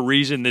whatever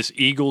reason, this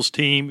Eagles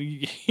team,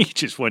 he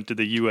just went to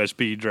the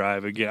USB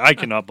drive again. I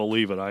cannot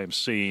believe what I am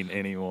seeing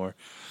anymore.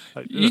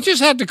 You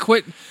just have to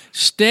quit.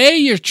 Stay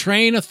your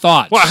train of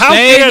thought. Well,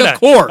 Stay the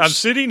course. I'm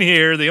sitting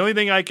here. The only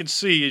thing I can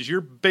see is your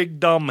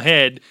big dumb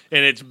head,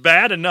 and it's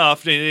bad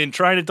enough in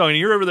trying to talk. And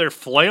you're over there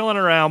flailing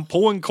around,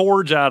 pulling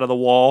cords out of the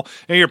wall,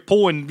 and you're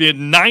pulling the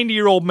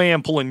 90-year-old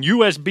man pulling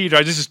USB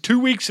drives. This is 2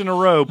 weeks in a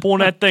row pulling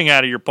that thing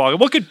out of your pocket.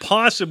 What could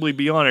possibly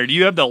be on there? Do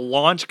you have the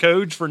launch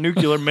codes for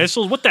nuclear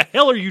missiles? What the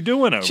hell are you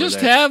doing over there? Just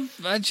have.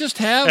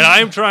 And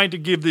I'm trying to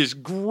give this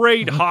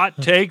great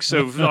hot take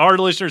so our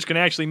listeners can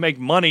actually make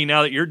money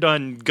now that you're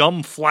done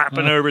gum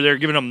flapping over there,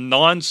 giving them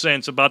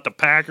nonsense about the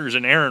Packers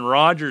and Aaron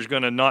Rodgers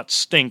going to not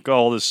stink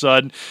all of a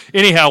sudden.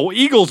 Anyhow,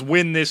 Eagles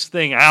win this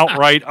thing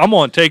outright. I'm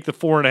going to take the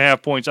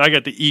 4.5 points. I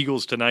got the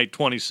Eagles tonight,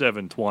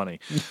 27-20.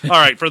 All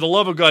right, for the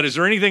love of God, is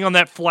there anything on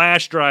that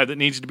flash drive that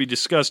needs to be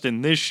discussed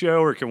in this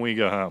show, or can we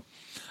go home?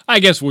 I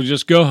guess we'll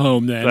just go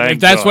home then. Thank if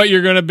that's God. what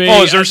you're going to be.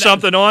 Oh, is there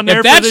something on there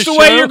If for that's this the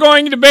way show? you're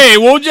going to be,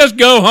 we'll just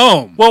go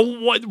home.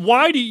 Well,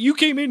 why do you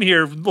came in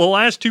here the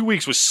last 2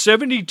 weeks with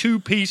 72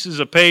 pieces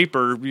of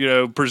paper,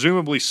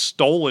 presumably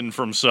stolen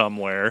from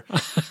somewhere,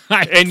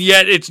 and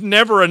yet it's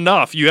never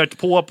enough. You have to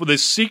pull up with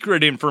this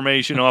secret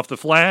information off the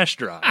flash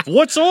drive.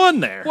 What's on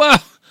there?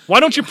 Well, why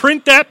don't you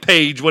print that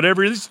page,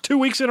 whatever it is, 2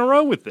 weeks in a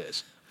row with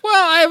this? Well,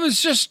 I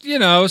was just,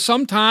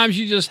 sometimes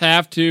you just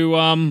have to,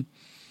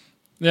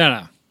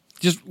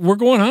 we're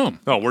going home.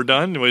 Oh, we're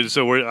done?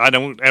 So I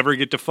don't ever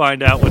get to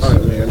find out what's... All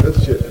right, man,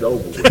 this shit's over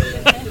with.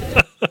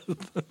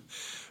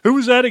 Who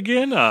was that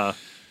again? I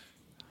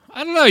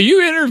don't know.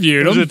 You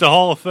interviewed Was him. it the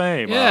Hall of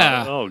Fame?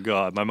 Yeah. Oh,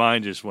 God. My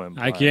mind just went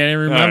blank. I can't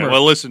even All right, remember.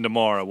 well, listen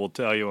tomorrow. We'll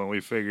tell you when we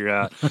figure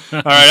out.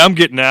 All right, I'm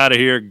getting out of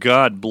here.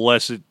 God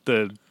bless it.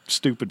 The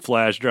stupid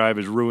flash drive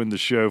has ruined the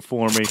show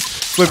for me.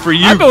 But for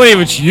you... I believe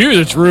it's you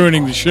that's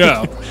ruining the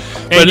show.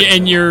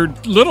 and your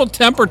little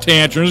temper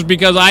tantrums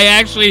because I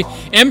actually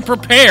am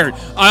prepared.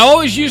 I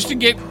always used to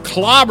get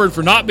clobbered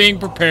for not being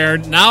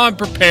prepared. Now I'm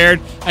prepared.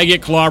 I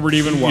get clobbered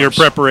even worse. Your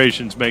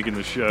preparation's making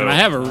the show. And I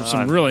have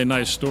some really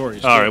nice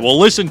stories. All right, well,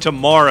 listen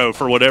tomorrow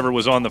for whatever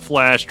was on the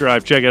flash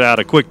drive. Check it out,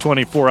 a quick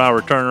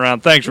 24-hour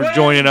turnaround. Thanks for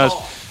joining us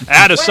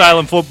at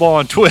Asylum Football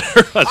on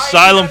Twitter,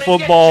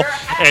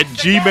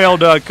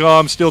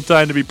 asylumfootball@gmail.com. Still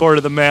time to be part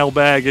of the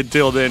mailbag.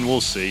 Until then,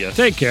 we'll see you.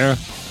 Take care.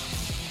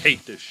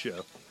 Hate this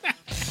show.